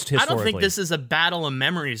 Just historically. I don't think this is a battle of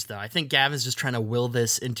memories, though. I think Gavin's just trying to will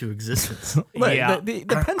this into existence. Look, yeah, the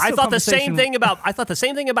pencil I thought the same conversation-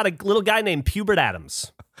 thing about a little guy named Pubert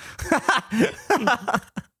Adams.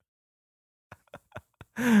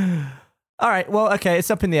 All right. Well, okay.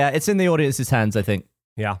 It's up in the air. It's in the audience's hands, I think.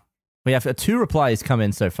 Yeah. We have 2 replies come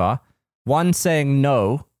in so far. One saying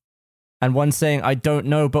no, and one saying I don't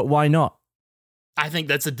know, but why not? I think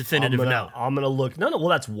that's a definitive no. I'm gonna look. No. Well,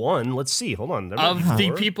 that's one. Let's see. Hold on. Of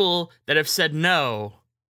the people that have said no,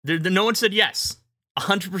 no one said yes.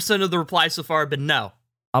 100% of the replies so far have been no.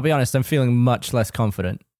 I'll be honest. I'm feeling much less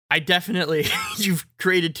confident. I definitely. You've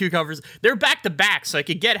created 2 covers. They're back to back, so I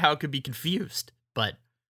could get how it could be confused, but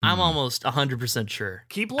I'm almost 100% sure.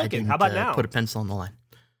 Keep I looking. didn't, How about now? Put a pencil on the line.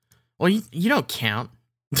 Well, you don't count.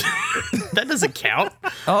 That doesn't count.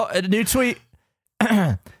 Oh, a new tweet.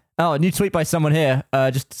 A new tweet by someone here.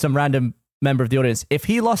 Just some random member of the audience. If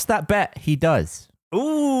he lost that bet, he does.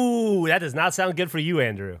 Ooh, that does not sound good for you,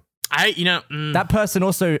 Andrew. That person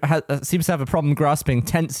also seems to have a problem grasping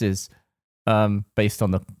tenses, based on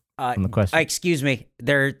the question. Excuse me.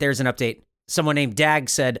 There's an update. Someone named Dag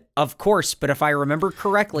said, "Of course," but if I remember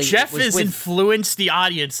correctly, Jeff has influenced the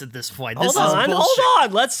audience at this point. Hold on.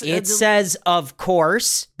 It says, "Of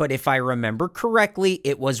course," but if I remember correctly,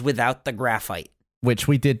 it was without the graphite, which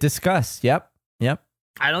we did discuss. Yep.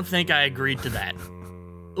 I don't think I agreed to that.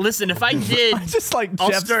 Listen, if I did, I just like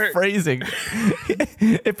Jeff's phrasing.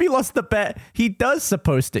 If he lost the bet, he does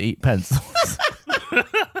supposed to eat pencils.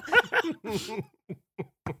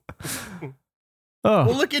 Oh.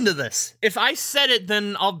 We'll look into this. If I said it,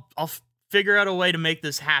 then I'll figure out a way to make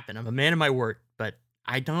this happen. I'm a man of my word, but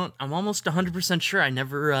I don't. I'm almost 100% sure I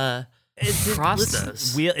never crossed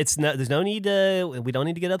those. There's no need to. We don't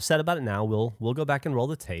need to get upset about it now. We'll go back and roll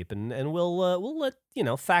the tape, and we'll let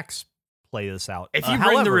facts play this out. If you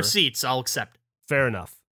bring the receipts, I'll accept. Fair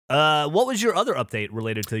enough. What was your other update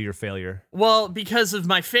related to your failure? Well, because of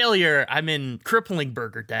my failure, I'm in crippling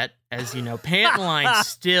burger debt. As you know, Pantline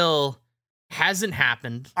still hasn't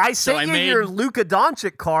happened. I sent you your Luka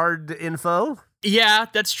Doncic card info. Yeah,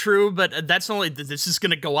 that's true, but this is going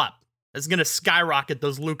to go up. It's going to skyrocket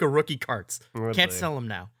those Luka rookie cards. Really? Can't sell them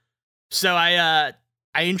now. So I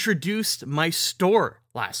introduced my store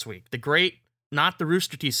last week. Not the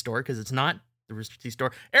Rooster Teeth store, because it's not the Rooster Teeth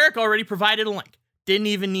store. Eric already provided a link. Didn't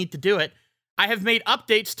even need to do it. I have made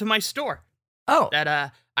updates to my store. Oh.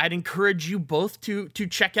 That I'd encourage you both to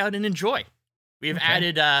check out and enjoy. We have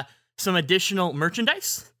added some additional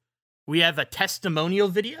merchandise. We have a testimonial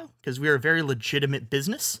video, because we are a very legitimate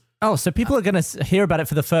business. Oh, so people are going to hear about it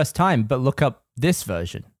for the first time, but look up this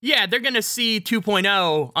version. Yeah, they're going to see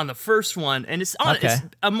 2.0 on the first one, and it's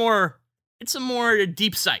a more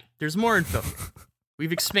deep site. There's more info.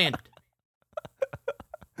 We've expanded.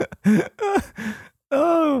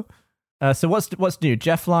 So what's new?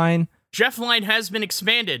 Jeff line? Jeff line has been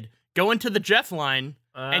expanded. Go into the Jeff line,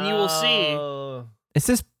 and you will see.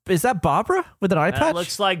 Is that Barbara with an eye patch? That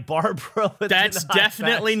looks like Barbara with That's an eye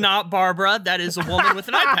definitely patch. not Barbara. That is a woman with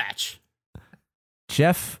an eye patch.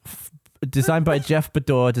 Jeff, designed by Jeff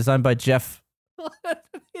Bador, designed by Jeff.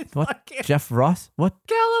 What? Jeff Ross? What?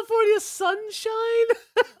 California Sunshine?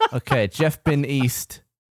 Okay, Jeff Bin East.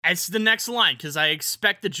 It's the next line, because I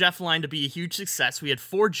expect the Jeff line to be a huge success. We had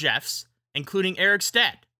 4 Jeffs, including Eric's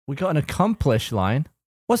dad. We got an accomplished line.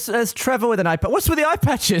 There's Trevor with an eye patch. What's with the eye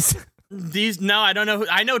patches? I don't know.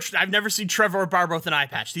 I've never seen Trevor or Barbara with an eye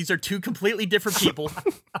patch. These are 2 completely different people.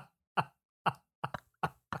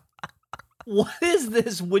 What is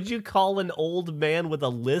this? Would you call an old man with a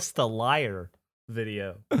list a liar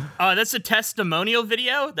video? That's a testimonial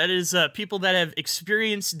video. That is people that have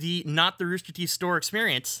experienced the not the Rooster Teeth store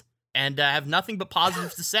experience and have nothing but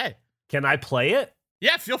positives to say. Can I play it?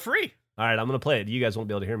 Yeah, feel free. All right, I'm going to play it. You guys won't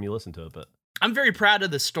be able to hear me listen to it, but... I'm very proud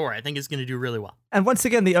of the store. I think it's going to do really well. And once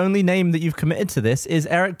again, the only name that you've committed to this is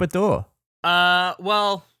Eric Bador.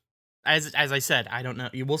 Well, as I said, I don't know.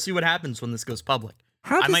 We'll see what happens when this goes public.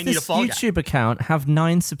 How I does might need a this fall guy. YouTube account have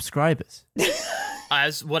 9 subscribers?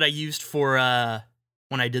 As what I used for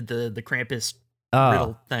when I did the Krampus Oh.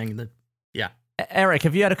 riddle thing. Eric,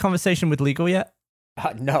 have you had a conversation with legal yet?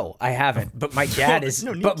 No, I haven't. But my dad is.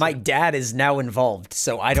 No need but my to. dad is now involved,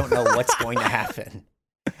 so I don't know what's going to happen.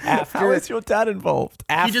 How is your dad involved?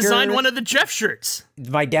 He designed one of the Jeff shirts.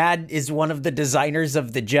 My dad is one of the designers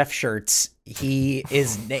of the Jeff shirts.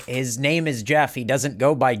 His name is Jeff. He doesn't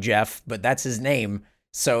go by Jeff, but that's his name.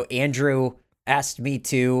 So Andrew asked me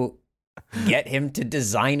to get him to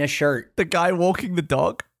design a shirt. The guy walking the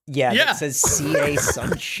dog? Yeah, Yeah. that says CA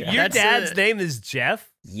Sunshine. Your That's dad's it. name is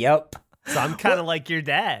Jeff, Yep. so I'm kind of like your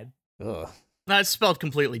dad. Ugh. That's spelled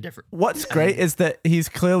completely different. What's great is that he's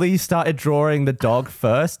clearly started drawing the dog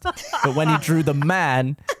first, but when he drew the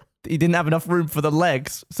man, he didn't have enough room for the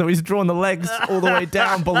legs, so he's drawn the legs all the way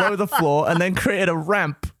down below the floor and then created a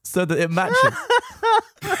ramp so that it matches.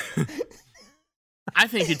 I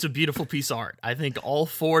think it's a beautiful piece of art. I think all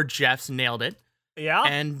 4 Jeffs nailed it. Yeah.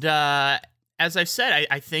 And as I've said,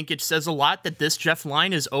 I think it says a lot that this Jeff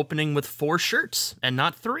line is opening with 4 shirts and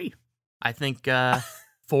not 3. I think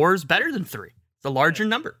 4 is better than 3. It's a larger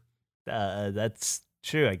number. That's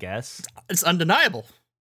true, I guess. It's undeniable.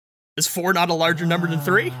 Is 4 not a larger number than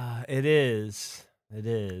 3? It is. It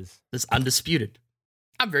is. It's undisputed.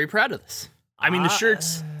 I'm very proud of this. I mean, the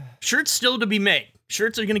shirts still to be made.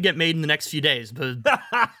 Shirts are going to get made in the next few days, but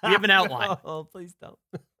we have an outline. Oh, please don't.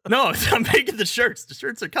 No, I'm making the shirts. The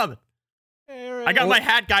shirts are coming. I got my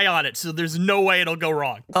hat guy on it, so there's no way it'll go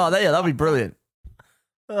wrong. Oh, that'd be brilliant.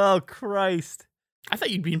 Oh, Christ. I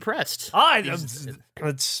thought you'd be impressed. That's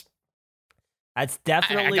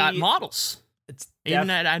definitely. I got models. It's Even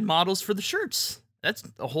I had models for the shirts. That's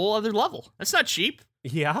a whole other level. That's not cheap.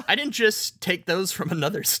 yeah. I didn't just take those from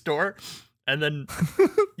another store and then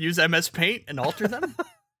use MS Paint and alter them.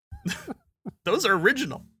 Those are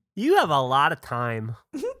original. You have a lot of time.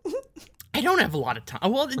 I don't have a lot of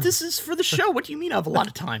time. Well, this is for the show. What do you mean I have a lot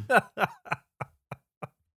of time?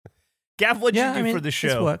 Gav, what'd you do for the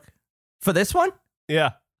show? Work. For this one?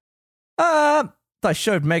 Yeah. I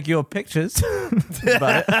showed Meg your pictures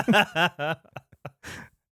about it.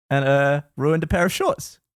 And ruined a pair of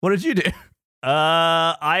shorts. What did you do?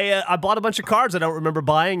 I bought a bunch of cards I don't remember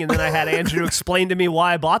buying, and then I had Andrew explain to me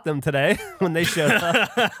why I bought them today when they showed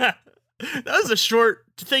up. That was a short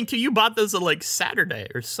thing too. You bought those on like Saturday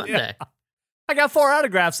or Sunday. Yeah. I got 4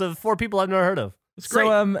 autographs of 4 people I've never heard of. It's great.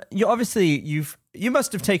 So you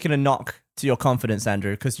must have taken a knock to your confidence,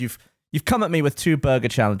 Andrew, because you've come at me with 2 burger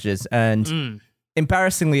challenges and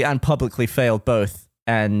embarrassingly and publicly failed both,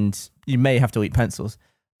 and you may have to eat pencils.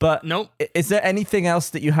 But Nope. Is there anything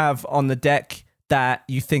else that you have on the deck that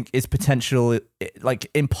you think is potential, like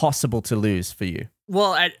impossible to lose for you?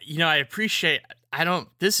 Well, I appreciate.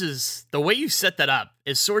 This is the way you set that up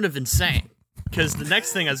is sort of insane because the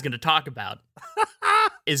next thing I was going to talk about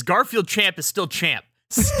is Garfield champ is still champ,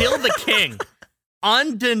 still the king,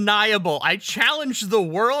 undeniable. I challenged the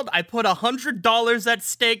world. I put $100 at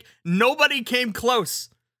stake. Nobody came close.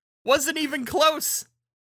 Wasn't even close.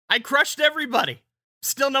 I crushed everybody.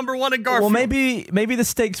 Still number 1 in Garfield. Well, maybe the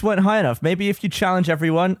stakes weren't high enough. Maybe if you challenge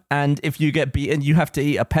everyone and if you get beaten, you have to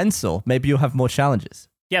eat a pencil. Maybe you'll have more challenges.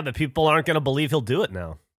 Yeah, but people aren't going to believe he'll do it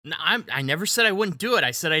now. No, I never said I wouldn't do it. I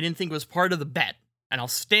said I didn't think it was part of the bet, and I'll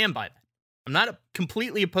stand by that. I'm not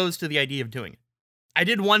completely opposed to the idea of doing it. I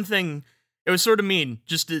did one thing. It was sort of mean.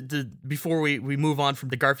 Just before we move on from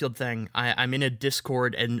the Garfield thing, I'm in a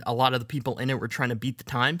Discord, and a lot of the people in it were trying to beat the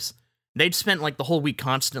times. They'd spent like the whole week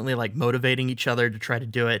constantly like motivating each other to try to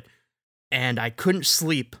do it, and I couldn't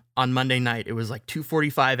sleep on Monday night. It was like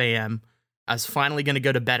 2:45 a.m. I was finally going to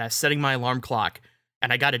go to bed. I was setting my alarm clock,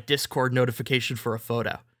 and I got a Discord notification for a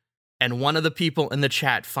photo. And one of the people in the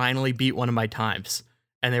chat finally beat one of my times.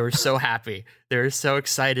 And they were so happy. They were so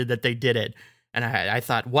excited that they did it. And I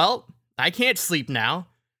thought, well, I can't sleep now.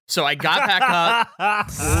 So I got back up,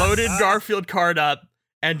 loaded Garfield card up,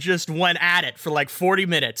 and just went at it for like 40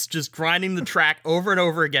 minutes, just grinding the track over and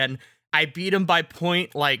over again. I beat him by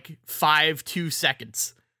 0.52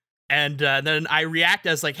 seconds. And then I react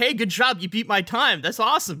as like, hey, good job. You beat my time. That's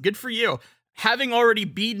awesome. Good for you. Having already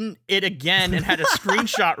beaten it again and had a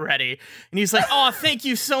screenshot ready. And he's like, oh, thank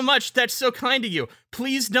you so much. That's so kind of you.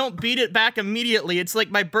 Please don't beat it back immediately. It's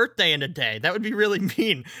like my birthday in a day. That would be really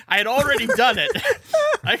mean. I had already done it.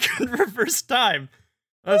 I couldn't reverse time.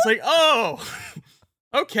 I was like, oh,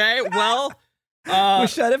 okay, well.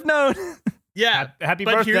 Wish I'd have known. Yeah. Happy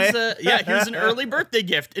but birthday. Here's an early birthday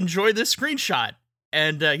gift. Enjoy this screenshot.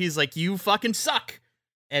 And he's like, you fucking suck.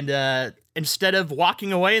 And instead of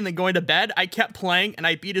walking away and then going to bed, I kept playing and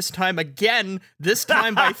I beat his time again, this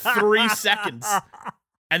time by 3 seconds.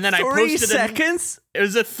 And then I posted 3 seconds? It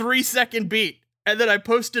was a 3-second beat. And then I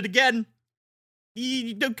posted again,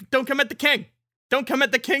 don't come at the king. Don't come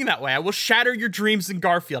at the king that way. I will shatter your dreams in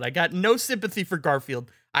Garfield. I got no sympathy for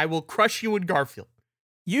Garfield. I will crush you in Garfield.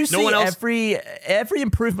 You see every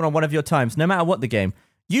improvement on one of your times, no matter what the game,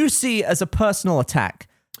 you see as a personal attack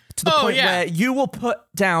to the point where you will put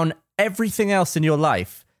down everything else in your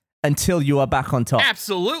life until you are back on top.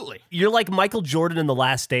 Absolutely. You're like Michael Jordan in The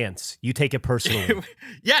Last Dance. You take it personally.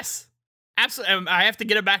 Yes. Absolutely. I have to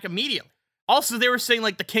get it back immediately. Also, they were saying,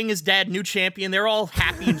 like, the king is dead, new champion. They're all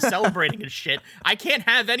happy and celebrating and shit. I can't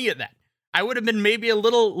have any of that. I would have been maybe a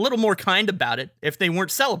little more kind about it if they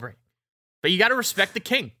weren't celebrating. But you got to respect the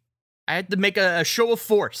king. I had to make a show of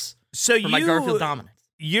force for my Garfield dominance.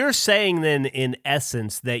 You're saying then, in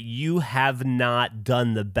essence, that you have not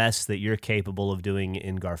done the best that you're capable of doing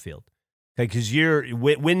in Garfield. Because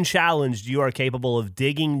when challenged, you are capable of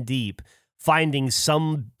digging deep, finding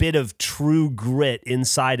some bit of true grit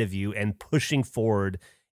inside of you and pushing forward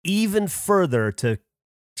even further to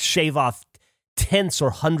shave off tenths or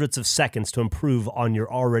hundreds of seconds to improve on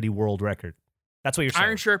your already world record. That's what you're saying.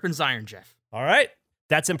 Iron sharpens iron, Jeff. All right.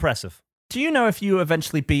 That's impressive. Do you know if you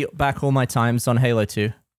eventually beat back all my times on Halo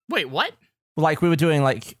 2? Wait, what? Like, we were doing,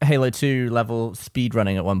 like, Halo 2 level speed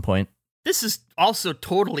running at one point. This is also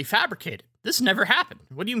totally fabricated. This never happened.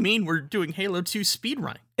 What do you mean we're doing Halo 2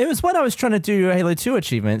 speedrunning? It was when I was trying to do Halo 2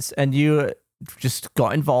 achievements, and you just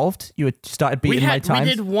got involved. You started beating my times.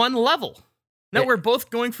 We did one level. No, we're both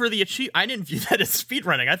going for the achievement. I didn't view that as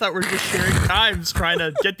speedrunning. I thought we were just sharing times trying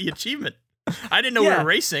to get the achievement. I didn't know we were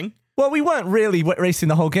racing. Well, we weren't really racing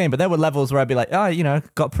the whole game, but there were levels where I'd be like, oh,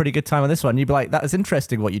 got a pretty good time on this one. And you'd be like, that was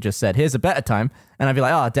interesting what you just said. Here's a better time. And I'd be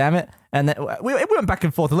like, oh, damn it. And then it went back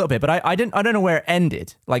and forth a little bit, but I don't know where it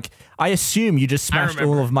ended. Like, I assume you just smashed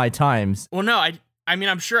all of my times. Well, no, I mean,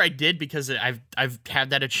 I'm sure I did because I've had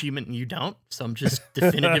that achievement and you don't. So I'm just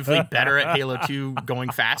definitively better at Halo 2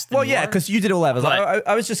 going fast. Well, yeah, because you did all levels.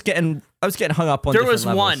 I was just getting hung up on different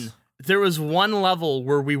levels. There was one level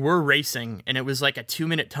where we were racing and it was like a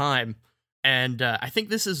 2-minute time. And I think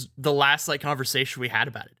this is the last like conversation we had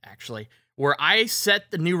about it, actually, where I set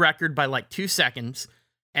the new record by like 2 seconds.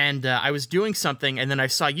 And I was doing something, and then I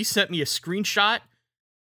saw you sent me a screenshot,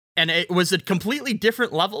 and it was a completely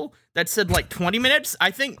different level that said like 20 minutes.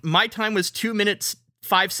 I think my time was 2 minutes,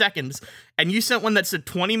 5 seconds, and you sent one that said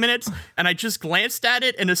 20 minutes, and I just glanced at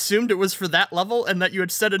it and assumed it was for that level and that you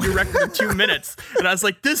had set a new record of 2 minutes. And I was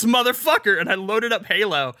like, this motherfucker, and I loaded up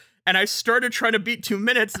Halo. And I started trying to beat 2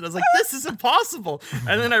 minutes, and I was like, this is impossible.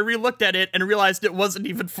 And then I re-looked at it and realized it wasn't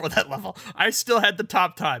even for that level. I still had the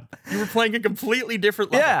top time. You were playing a completely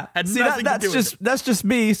different level. Yeah. Had nothing to do with it. That's just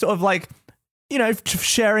me sort of like,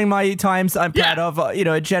 sharing my times that I'm proud of,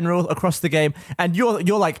 in general across the game. And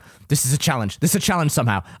you're like, this is a challenge. This is a challenge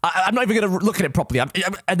somehow. I'm not even going to look at it properly.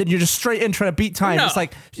 And then you're just straight in trying to beat time. No.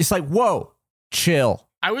 It's like, whoa, chill.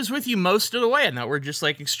 I was with you most of the way, and that we're just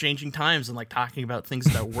like exchanging times and like talking about things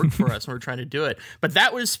that worked for us when we're trying to do it. But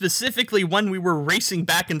that was specifically when we were racing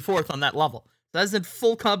back and forth on that level. That was in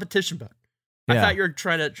full competition mode. I thought you were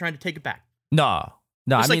trying to take it back. No.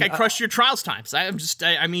 It's I crushed your trials times.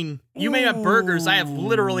 I mean, you may have burgers. I have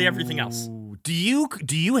literally everything else. Do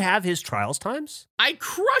you have his trials times? I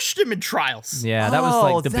crushed him in trials. Yeah, that was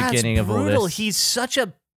like the beginning of all this. He's such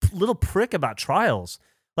a little prick about trials.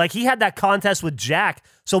 Like, he had that contest with Jack.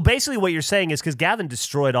 So basically what you're saying is because Gavin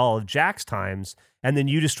destroyed all of Jack's times, and then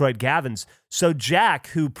you destroyed Gavin's. So Jack,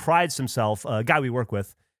 who prides himself, a guy we work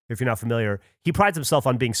with, if you're not familiar, he prides himself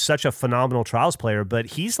on being such a phenomenal trials player, but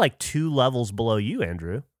he's like 2 levels below you,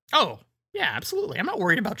 Andrew. Oh, yeah, absolutely. I'm not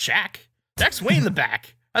worried about Jack. Jack's way in the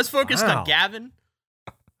back. I was focused on Gavin.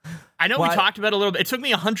 I know we talked about it a little bit. It took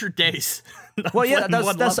me 100 days. Well, yeah,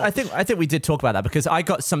 that's I think we did talk about that because I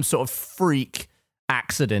got some sort of freak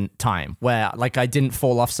accident time where like I didn't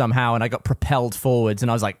fall off somehow and I got propelled forwards and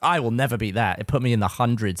I was like, I will never beat that. It put me in the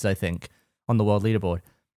hundreds, I think, on the world leaderboard.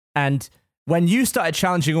 And when you started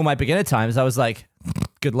challenging all my beginner times, I was like,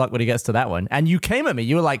 good luck when he gets to that one. And you came at me.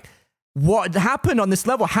 You were like, what happened on this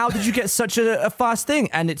level? How did you get such a fast thing?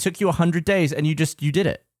 And it took you 100 days and you did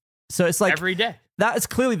it. So it's like every day. That is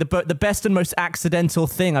clearly the best and most accidental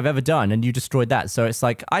thing I've ever done. And you destroyed that. So it's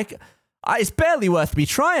like, it's barely worth me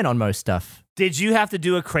trying on most stuff. Did you have to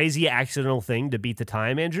do a crazy accidental thing to beat the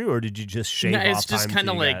time, Andrew, or did you just shave off time? It's just kind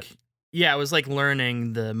of like, it was like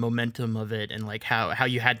learning the momentum of it and like how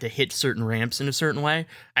you had to hit certain ramps in a certain way.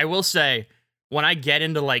 I will say, when I get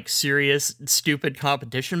into like serious, stupid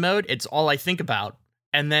competition mode, it's all I think about.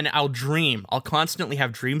 And then I'll dream. I'll constantly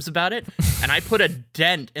have dreams about it. And I put a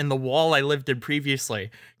dent in the wall I lived in previously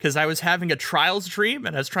because I was having a trials dream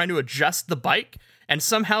and I was trying to adjust the bike. And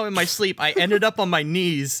somehow in my sleep, I ended up on my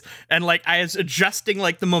knees and like I was adjusting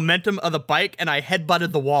like the momentum of the bike and I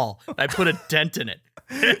headbutted the wall. I put a dent in it.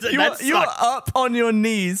 You were up on your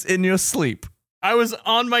knees in your sleep. I was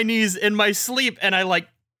on my knees in my sleep and I like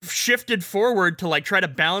shifted forward to like try to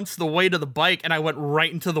balance the weight of the bike and I went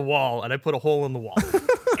right into the wall and I put a hole in the wall.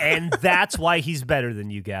 And that's why he's better than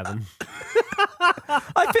you, Gavin.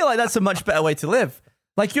 I feel like that's a much better way to live.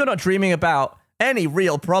 Like, you're not dreaming about any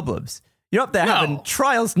real problems. You're up there having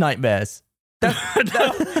trials nightmares. That's what I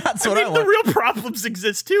want. The real problems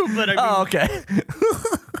exist too, but I mean, oh, okay.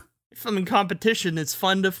 if I'm in competition, it's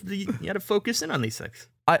fun to you got to focus in on these things.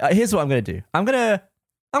 Here's what I'm gonna do. I'm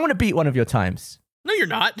gonna beat one of your times. No, you're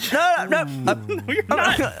not. No. No, you're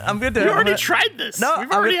not. I'm gonna do it. You already tried this. No,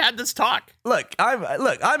 We've already had this talk. Look,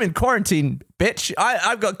 I'm in quarantine, bitch.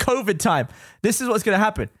 I've got COVID time. This is what's gonna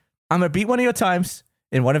happen. I'm gonna beat one of your times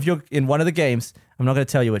in one of the games. I'm not gonna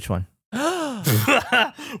tell you which one.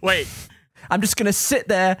 Wait. I'm just gonna sit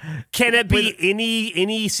there. Can it be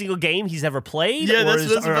any single game he's ever played? Yeah, that's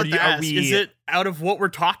what I was or about to ask. we... Is it out of what we're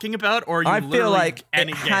talking about, or are you I feel like it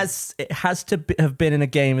has to have been in a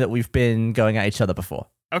game that we've been going at each other before.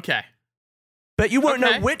 Okay. But you won't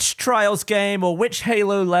know which Trials game or which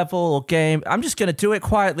Halo level or game. I'm just gonna do it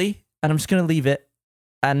quietly, and I'm just gonna leave it.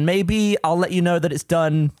 And maybe I'll let you know that it's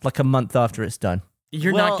done like a month after it's done.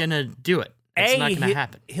 You're not gonna do it. It's not gonna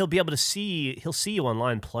happen. He'll be able to see. He'll see you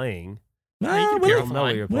online playing. No, he can appear He'll know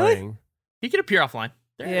you're playing. He can appear offline.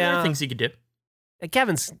 There are things he could do.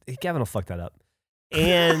 Gavin will fuck that up,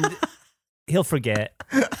 and he'll forget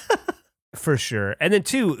for sure. And then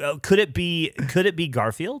two, could it be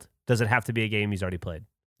Garfield? Does it have to be a game he's already played?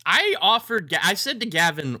 I said to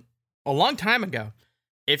Gavin a long time ago,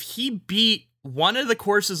 if he beat one of the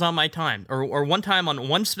courses on my time, or one time on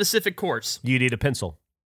one specific course, You need a pencil.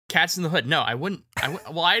 Cats in the Hood. No, I wouldn't.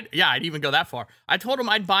 I'd even go that far. I told him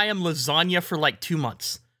I'd buy him lasagna for like 2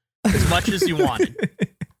 months, as much as he wanted.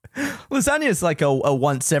 Lasagna is like a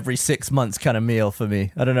once every 6 months kind of meal for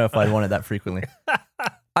me. I don't know if I'd want it that frequently.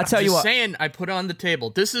 I tell you what. Saying, I put it on the table.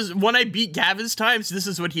 This is when I beat Gavin's times. This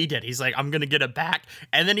is what he did. He's like, I'm gonna get it back,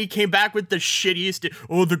 and then he came back with the shittiest.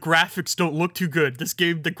 Oh, the graphics don't look too good. This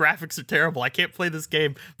game, the graphics are terrible. I can't play this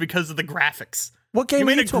game because of the graphics. What game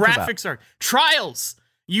are you talking about? Graphics are Trials.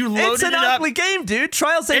 You loaded it up. It's an ugly game, dude.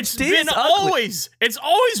 Trials HD is ugly. It's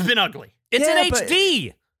always been ugly. It's an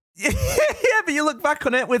HD. Yeah, but you look back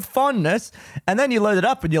on it with fondness, and then you load it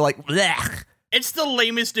up, and you're like, blech. It's the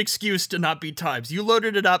lamest excuse to not beat times. You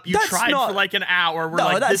loaded it up, tried for like an hour,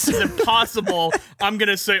 this is impossible. I'm going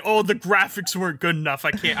to say, oh, the graphics weren't good enough.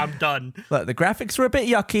 I'm done. Look, the graphics were a bit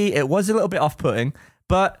yucky. It was a little bit off-putting,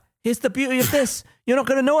 but here's the beauty of this. You're not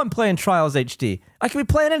going to know I'm playing Trials HD. I can be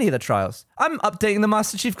playing any of the Trials. I'm updating the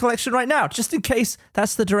Master Chief Collection right now, just in case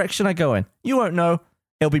that's the direction I go in. You won't know.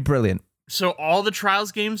 It'll be brilliant. So all the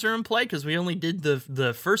Trials games are in play? Because we only did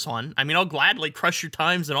the first one. I mean, I'll gladly crush your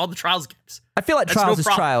times in all the Trials games. I feel like Trials is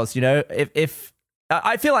Trials, you know? If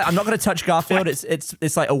I feel like I'm not going to touch Garfield.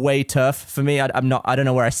 It's like away turf for me. I don't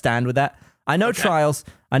know where I stand with that. I know Trials.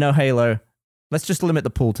 I know Halo. Let's just limit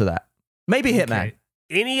the pool to that. Maybe Hitman. Okay.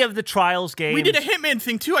 Any of the Trials games. We did a Hitman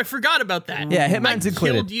thing too. I forgot about that. Yeah, Hitman's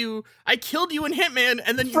included. I killed you in Hitman,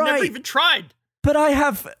 and then you never even tried. But I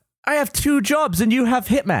have 2 jobs, and you have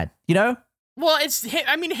Hitman. You know? Well,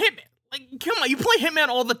 Hitman. Like, come on, you play Hitman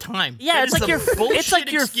all the time. Yeah, it's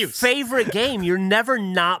like your excuse. favorite game. You're never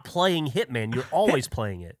not playing Hitman. You're always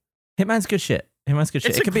playing it. Hitman's good shit.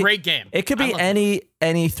 It's a great game. It could be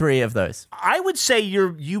any 3 of those. I would say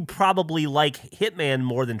you probably like Hitman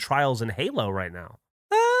more than Trials and Halo right now.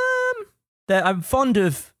 I'm fond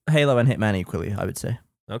of Halo and Hitman equally, I would say.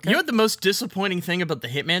 Okay. You know what the most disappointing thing about the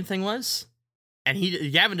Hitman thing was? And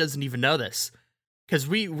Gavin doesn't even know this. Because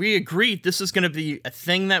we agreed this was going to be a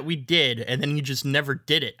thing that we did, and then you just never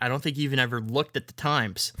did it. I don't think you even ever looked at the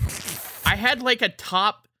times. I had like a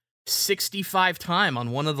top 65 time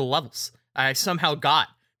on one of the levels. I somehow got.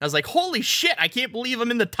 I was like, holy shit, I can't believe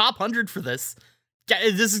I'm in the top 100 for this.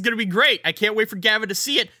 This is going to be great. I can't wait for Gavin to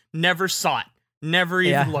see it. Never saw it. Never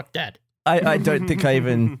even looked at it. I don't think I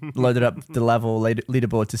even loaded up the level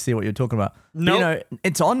leaderboard to see what you're talking about. No. You know,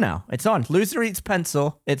 it's on now. It's on. Loser eats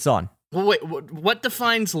pencil. It's on. Well, wait, what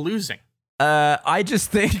defines losing? I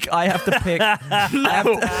just think I have to pick.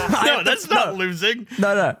 That's not losing.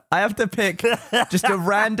 No. I have to pick just a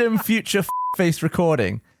random future face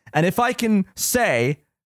recording. And if I can say,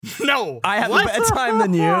 no, I have a better time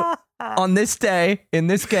than you, on this day, in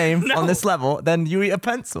this game, No. on this level, then you eat a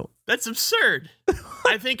pencil. That's absurd.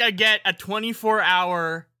 I think I get a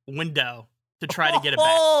 24-hour window to try to get it back.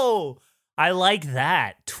 Oh, I like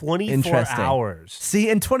that. 24 Interesting. hours. See,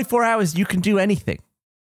 in 24 hours, you can do anything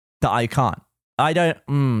that I can't. I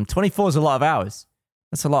don't. 24 is a lot of hours.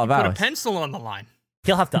 That's a lot of Put hours. a pencil on the line.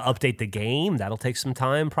 He'll have to update the game. That'll take some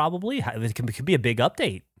time, probably. It could be a big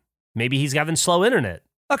update. Maybe he's having slow internet.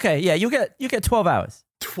 Okay, yeah, you get 12 hours.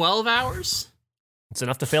 12 hours? It's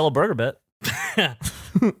enough to fail a burger bit.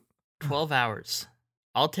 12 hours.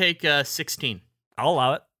 I'll take 16. I'll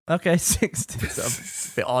allow it. Okay, 16.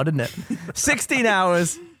 It's a bit odd, isn't it? 16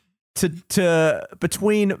 hours to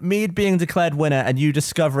between me being declared winner and you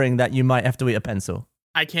discovering that you might have to eat a pencil.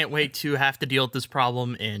 I can't wait to have to deal with this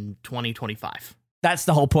problem in 2025. That's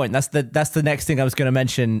the whole point. That's the next thing I was going to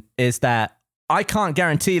mention is that I can't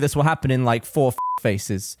guarantee this will happen in like 4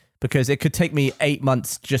 faces because it could take me 8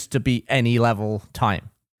 months just to beat any level time.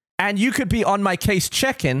 And you could be on my case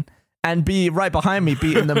checking and be right behind me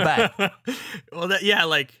beating them back. Well,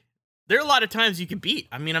 like, there are a lot of times you can beat.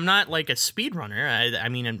 I mean, I'm not like a speedrunner. I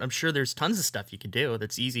mean, I'm sure there's tons of stuff you can do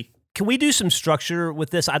that's easy. Can we do some structure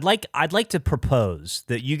with this? I'd like to propose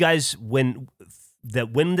that you guys, when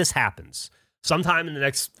this happens, sometime in the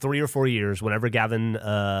next 3 or 4 years, whenever Gavin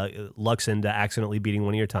lucks into accidentally beating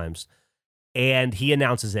one of your times, and he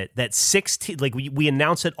announces it, that 16, like we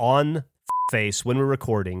announce it on face when we're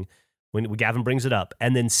recording, when Gavin brings it up,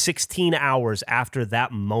 and then 16 hours after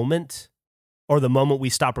that moment, or the moment we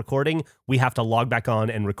stop recording, we have to log back on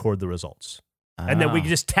and record the results. And then we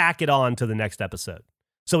just tack it on to the next episode.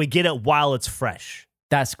 So we get it while it's fresh.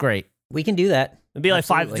 That's great. We can do that. It'd be like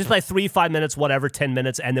Absolutely. just like 3-5 minutes, whatever, 10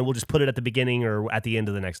 minutes, and then we'll just put it at the beginning or at the end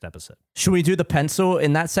of the next episode. Should we do the pencil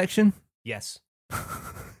in that section? Yes.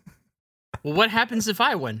 Well, what happens if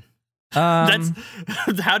I win? Um,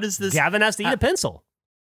 How does this... Gavin has to eat a pencil.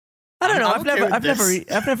 I don't know. I'm okay with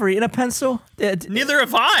I've never eaten a pencil. Neither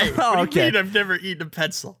have I. Oh, What do you okay. mean I've never eaten a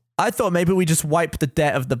pencil? I thought maybe we just wipe the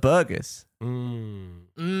debt of the burgers.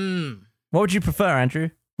 Mmm. What would you prefer, Andrew?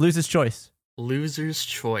 Loser's choice. Loser's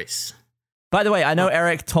choice. By the way, I know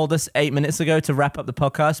Eric told us 8 minutes ago to wrap up the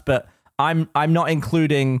podcast, but I'm not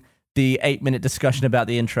including the 8-minute discussion about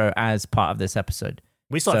the intro as part of this episode.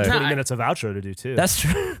 We still have So- 20 minutes of outro to do, too. That's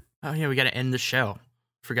true. Oh, yeah, we got to end the show.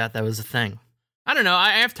 Forgot that was a thing. I don't know.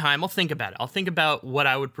 I have time. I'll think about it. I'll think about what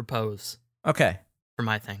I would propose Okay. for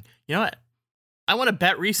my thing. You know what? I won a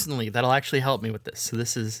bet recently that'll actually help me with this. So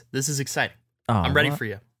this is exciting. I'm ready for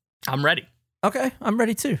you. I'm ready. Okay, I'm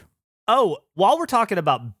ready too. Oh, while we're talking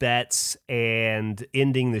about bets and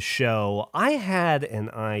ending the show, I had an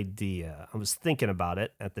idea. I was thinking about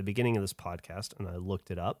it at the beginning of this podcast, and I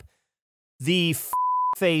looked it up. The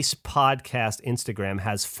Face Podcast Instagram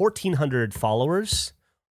has 1,400 followers,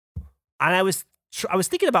 and I was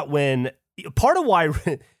thinking about when part of why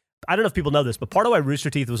I don't know if people know this, but part of why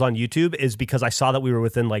Rooster Teeth was on YouTube is because I saw that we were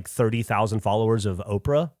within like 30,000 followers of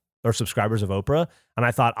Oprah. Or subscribers of Oprah, and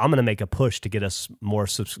I thought I'm going to make a push to get us more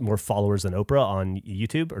followers than Oprah on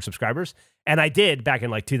YouTube or subscribers, and I did back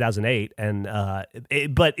in like 2008. And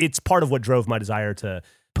but it's part of what drove my desire to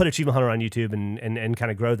put Achievement Hunter on YouTube and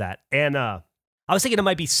kind of grow that. And I was thinking it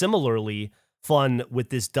might be similarly fun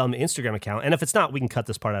with this dumb Instagram account. And if it's not, we can cut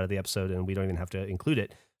this part out of the episode and we don't even have to include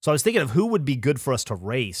it. So I was thinking of who would be good for us to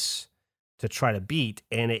race to try to beat,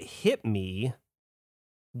 and it hit me.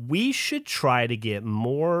 We should try to get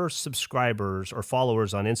more subscribers or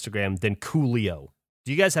followers on Instagram than Coolio.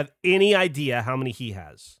 Do you guys have any idea how many he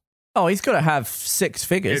has? Oh, he's got to have 6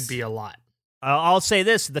 figures. It'd be a lot. I'll say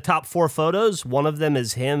this. The top 4 photos, one of them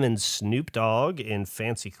is him and Snoop Dogg in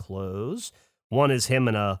fancy clothes. One is him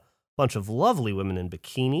and a bunch of lovely women in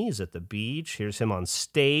bikinis at the beach. Here's him on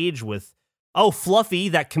stage with, Fluffy,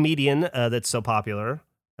 that comedian that's so popular.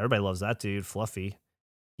 Everybody loves that dude, Fluffy.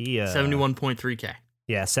 He 71.3K.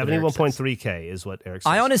 Yeah, 71.3K is what Eric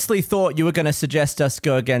says. I honestly thought you were going to suggest us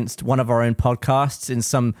go against one of our own podcasts in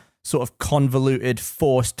some sort of convoluted,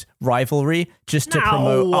 forced rivalry just to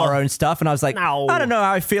promote our own stuff. And I was like, No. I don't know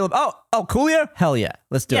how I feel. Coolio? Hell yeah.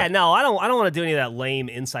 Let's do it. No, I don't want to do any of that lame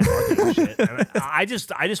inside marketing shit. And I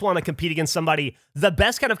just want to compete against somebody. The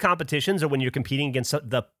best kind of competitions are when you're competing against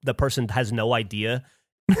the person that has no idea.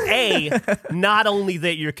 A, not only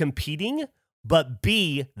that you're competing, but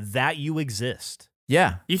B, that you exist.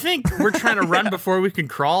 Yeah. You think we're trying to run before we can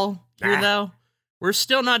crawl here, though? We're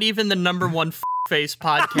still not even the #1 face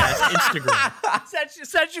podcast Instagram.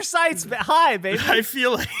 Set your sights high, baby. I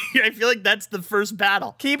feel like that's the first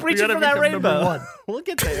battle. Keep We reaching gotta for that become rainbow. #1. We'll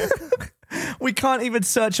get there. We can't even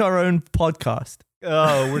search our own podcast.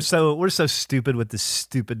 Oh, we're so stupid with this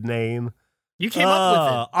stupid name. You came up with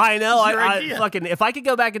it. I know. It's your I idea. fucking. If I could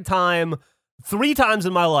go back in time 3 times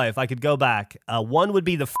in my life, I could go back. One would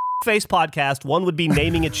be the Face podcast. One would be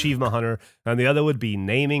naming Achievement Hunter, and the other would be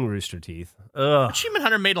naming Rooster Teeth. Ugh. Achievement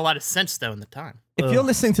Hunter made a lot of sense though in the time. If you're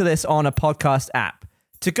listening to this on a podcast app,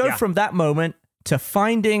 to go from that moment to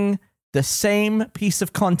finding the same piece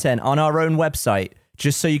of content on our own website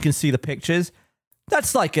just so you can see the pictures,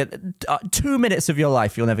 that's like 2 minutes of your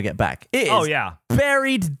life you'll never get back. It is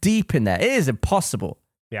buried deep in there. It is impossible.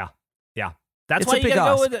 Yeah. That's It's why a you big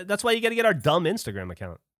gotta go ask. with it. That's why you gotta get our dumb Instagram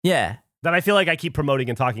account Yeah. that I feel like I keep promoting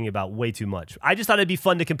and talking about way too much. I just thought it'd be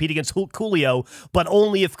fun to compete against Coolio, but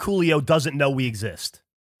only if Coolio doesn't know we exist.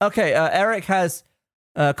 Okay, Eric has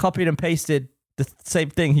copied and pasted the same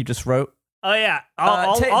thing he just wrote. Oh yeah,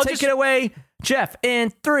 I'll Take just it away, Jeff, in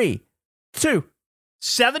 3, 2.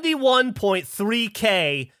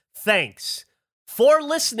 71.3K. Thanks for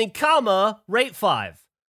listening, rate 5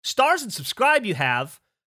 stars and subscribe. You have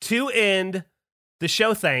to end the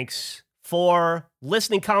show. Thanks for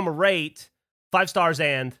listening, rate 5 stars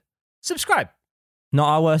and subscribe. Not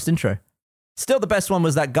our worst intro. Still, the best one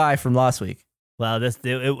was that guy from last week. Well,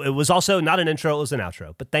 it was also not an intro; it was an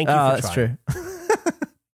outro. But thank you for that's trying. true.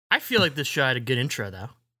 I feel like this show had a good intro though,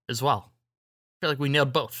 as well. I feel like we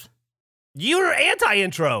nailed both. You're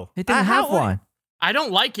anti-intro. It didn't have one. I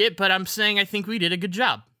don't like it, but I'm saying I think we did a good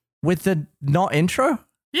job. With the not intro?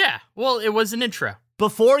 Yeah, well, it was an intro.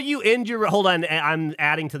 Before you end your hold on, I'm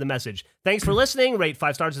adding to the message. Thanks for listening. Rate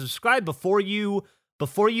 5 stars and subscribe. Before you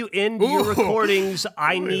end your recordings,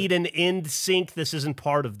 I need an end sync. This isn't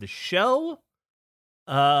part of the show.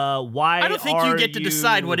 Why? I don't think you get to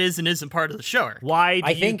decide what is and isn't part of the show. Why do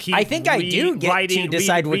I think you keep I do get to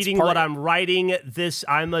decide what's reading part. what I'm writing? This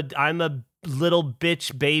I'm a little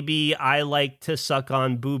bitch baby. I like to suck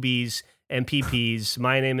on boobies and pee-pees.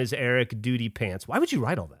 My name is Eric Duty Pants. Why would you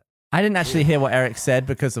write all that? I didn't actually hear what Eric said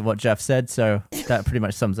because of what Jeff said, so that pretty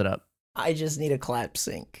much sums it up. I just need a clap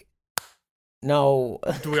sync. No.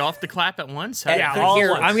 Do we all have to clap at once? Yeah, How- all Here,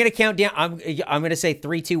 at once. I'm gonna count down. I'm gonna say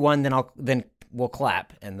 3, 2, 1. Then we'll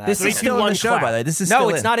clap. And that's This is still in the show, by the way. This is no, still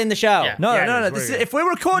it's in. not in the show. Yeah. No, Yeah, no, it no. is. This is, We're- if we're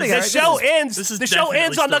recording, The Eric, show this is- ends. this is The show definitely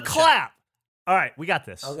ends on still the the show. clap. All right, we got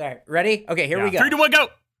this. Okay, ready? Okay, here Yeah. we go. 3, 2, 1, go.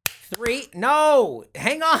 3. No,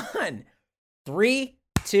 hang on. 3,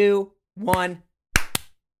 2, 1.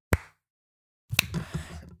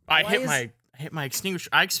 I Why hit is- my extinguisher.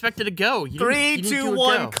 I expected to go. You 3, didn't- you didn't 2, do a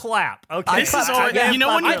 1, go. clap. Okay. This is all. Yeah, You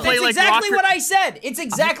know when you That's play like exactly rock, what I said. It's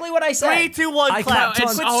exactly what I said. 3, 2, 1, I clap. clapped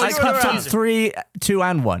It's on, always I clapped on confusing. 3, 2,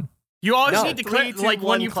 and 1. You always No. need to 3, clap. 2, Like when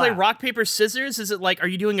 1, you play clap. rock paper scissors. Is it like are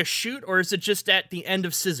you doing a shoot or is it just at the end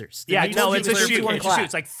of scissors? Yeah, Like, no, you it's a play- shoot. one It's a clap. shoot.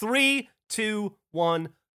 It's like 3, 2, 1,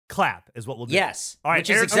 clap is what we'll do. Yes. All right, which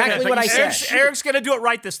is Eric's- exactly okay, what I Eric's, said. Eric's gonna do it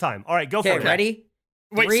right this time. All right, go for Okay, it. ready?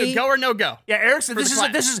 Wait, 3. so go or no go? Yeah, Eric said For the this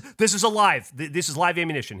clap. is a live. This is live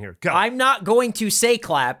ammunition here. Go. I'm not going to say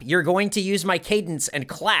clap. You're going to use my cadence and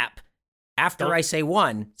clap after Don't- I say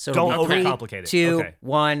 1. So don't it'll be overcomplicate it. 2, Okay.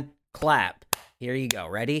 1, clap. Here you go.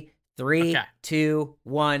 Ready? 3, Okay. 2,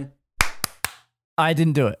 1. I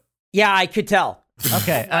didn't do it. Yeah, I could tell.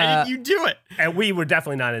 Okay. Why didn't you do it? And we were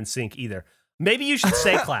definitely not in sync either. Maybe you should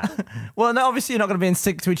say clap. Well, no, obviously you're not going to be in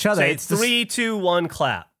sync to each other. Say It's just- 3, 2, 1,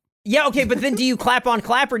 clap. Yeah, okay, but then do you clap on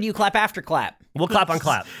clap or do you clap after clap? We'll clap on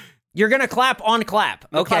clap. You're gonna clap on clap.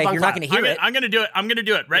 We'll Okay, clap on you're clap. not gonna hear it. I'm gonna do it. I'm gonna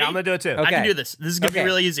do it. Ready? Yeah, I'm gonna do it too. I Okay. can do this. This is gonna Okay. be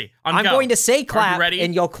really easy. I'm go. going to say Are clap, you ready?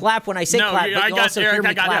 and you'll clap when I say no, clap, I but you'll got also Eric. hear me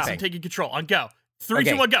I got this. clapping. I'm taking control. On go. 3,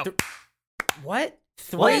 Okay. 2, 1, go. What? What?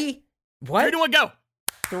 3? What? 3, 2, 1, go.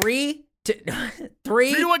 3?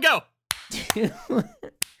 3, 2, 1, go. 2.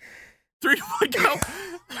 3, 2, 1, go.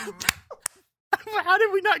 How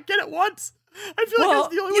did we not get it once? I feel like I Well, was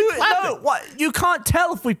the only one clapping. what? You can't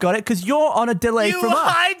tell if we've got it because you're on a delay You from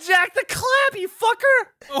us. hijacked the clap, you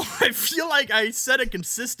fucker. Oh, I feel like I set a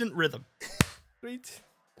consistent rhythm.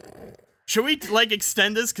 Should we like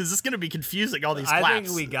extend this? Because it's gonna be confusing. All these claps. I think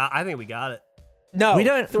we got it. No. We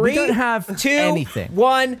don't- we 3, don't have 2, anything.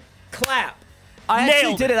 1, clap. I actually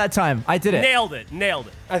Nailed did it that time. I did it. Nailed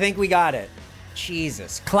it. I think we got it.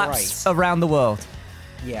 Jesus Claps Christ. around the world.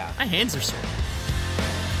 Yeah. My hands are sore.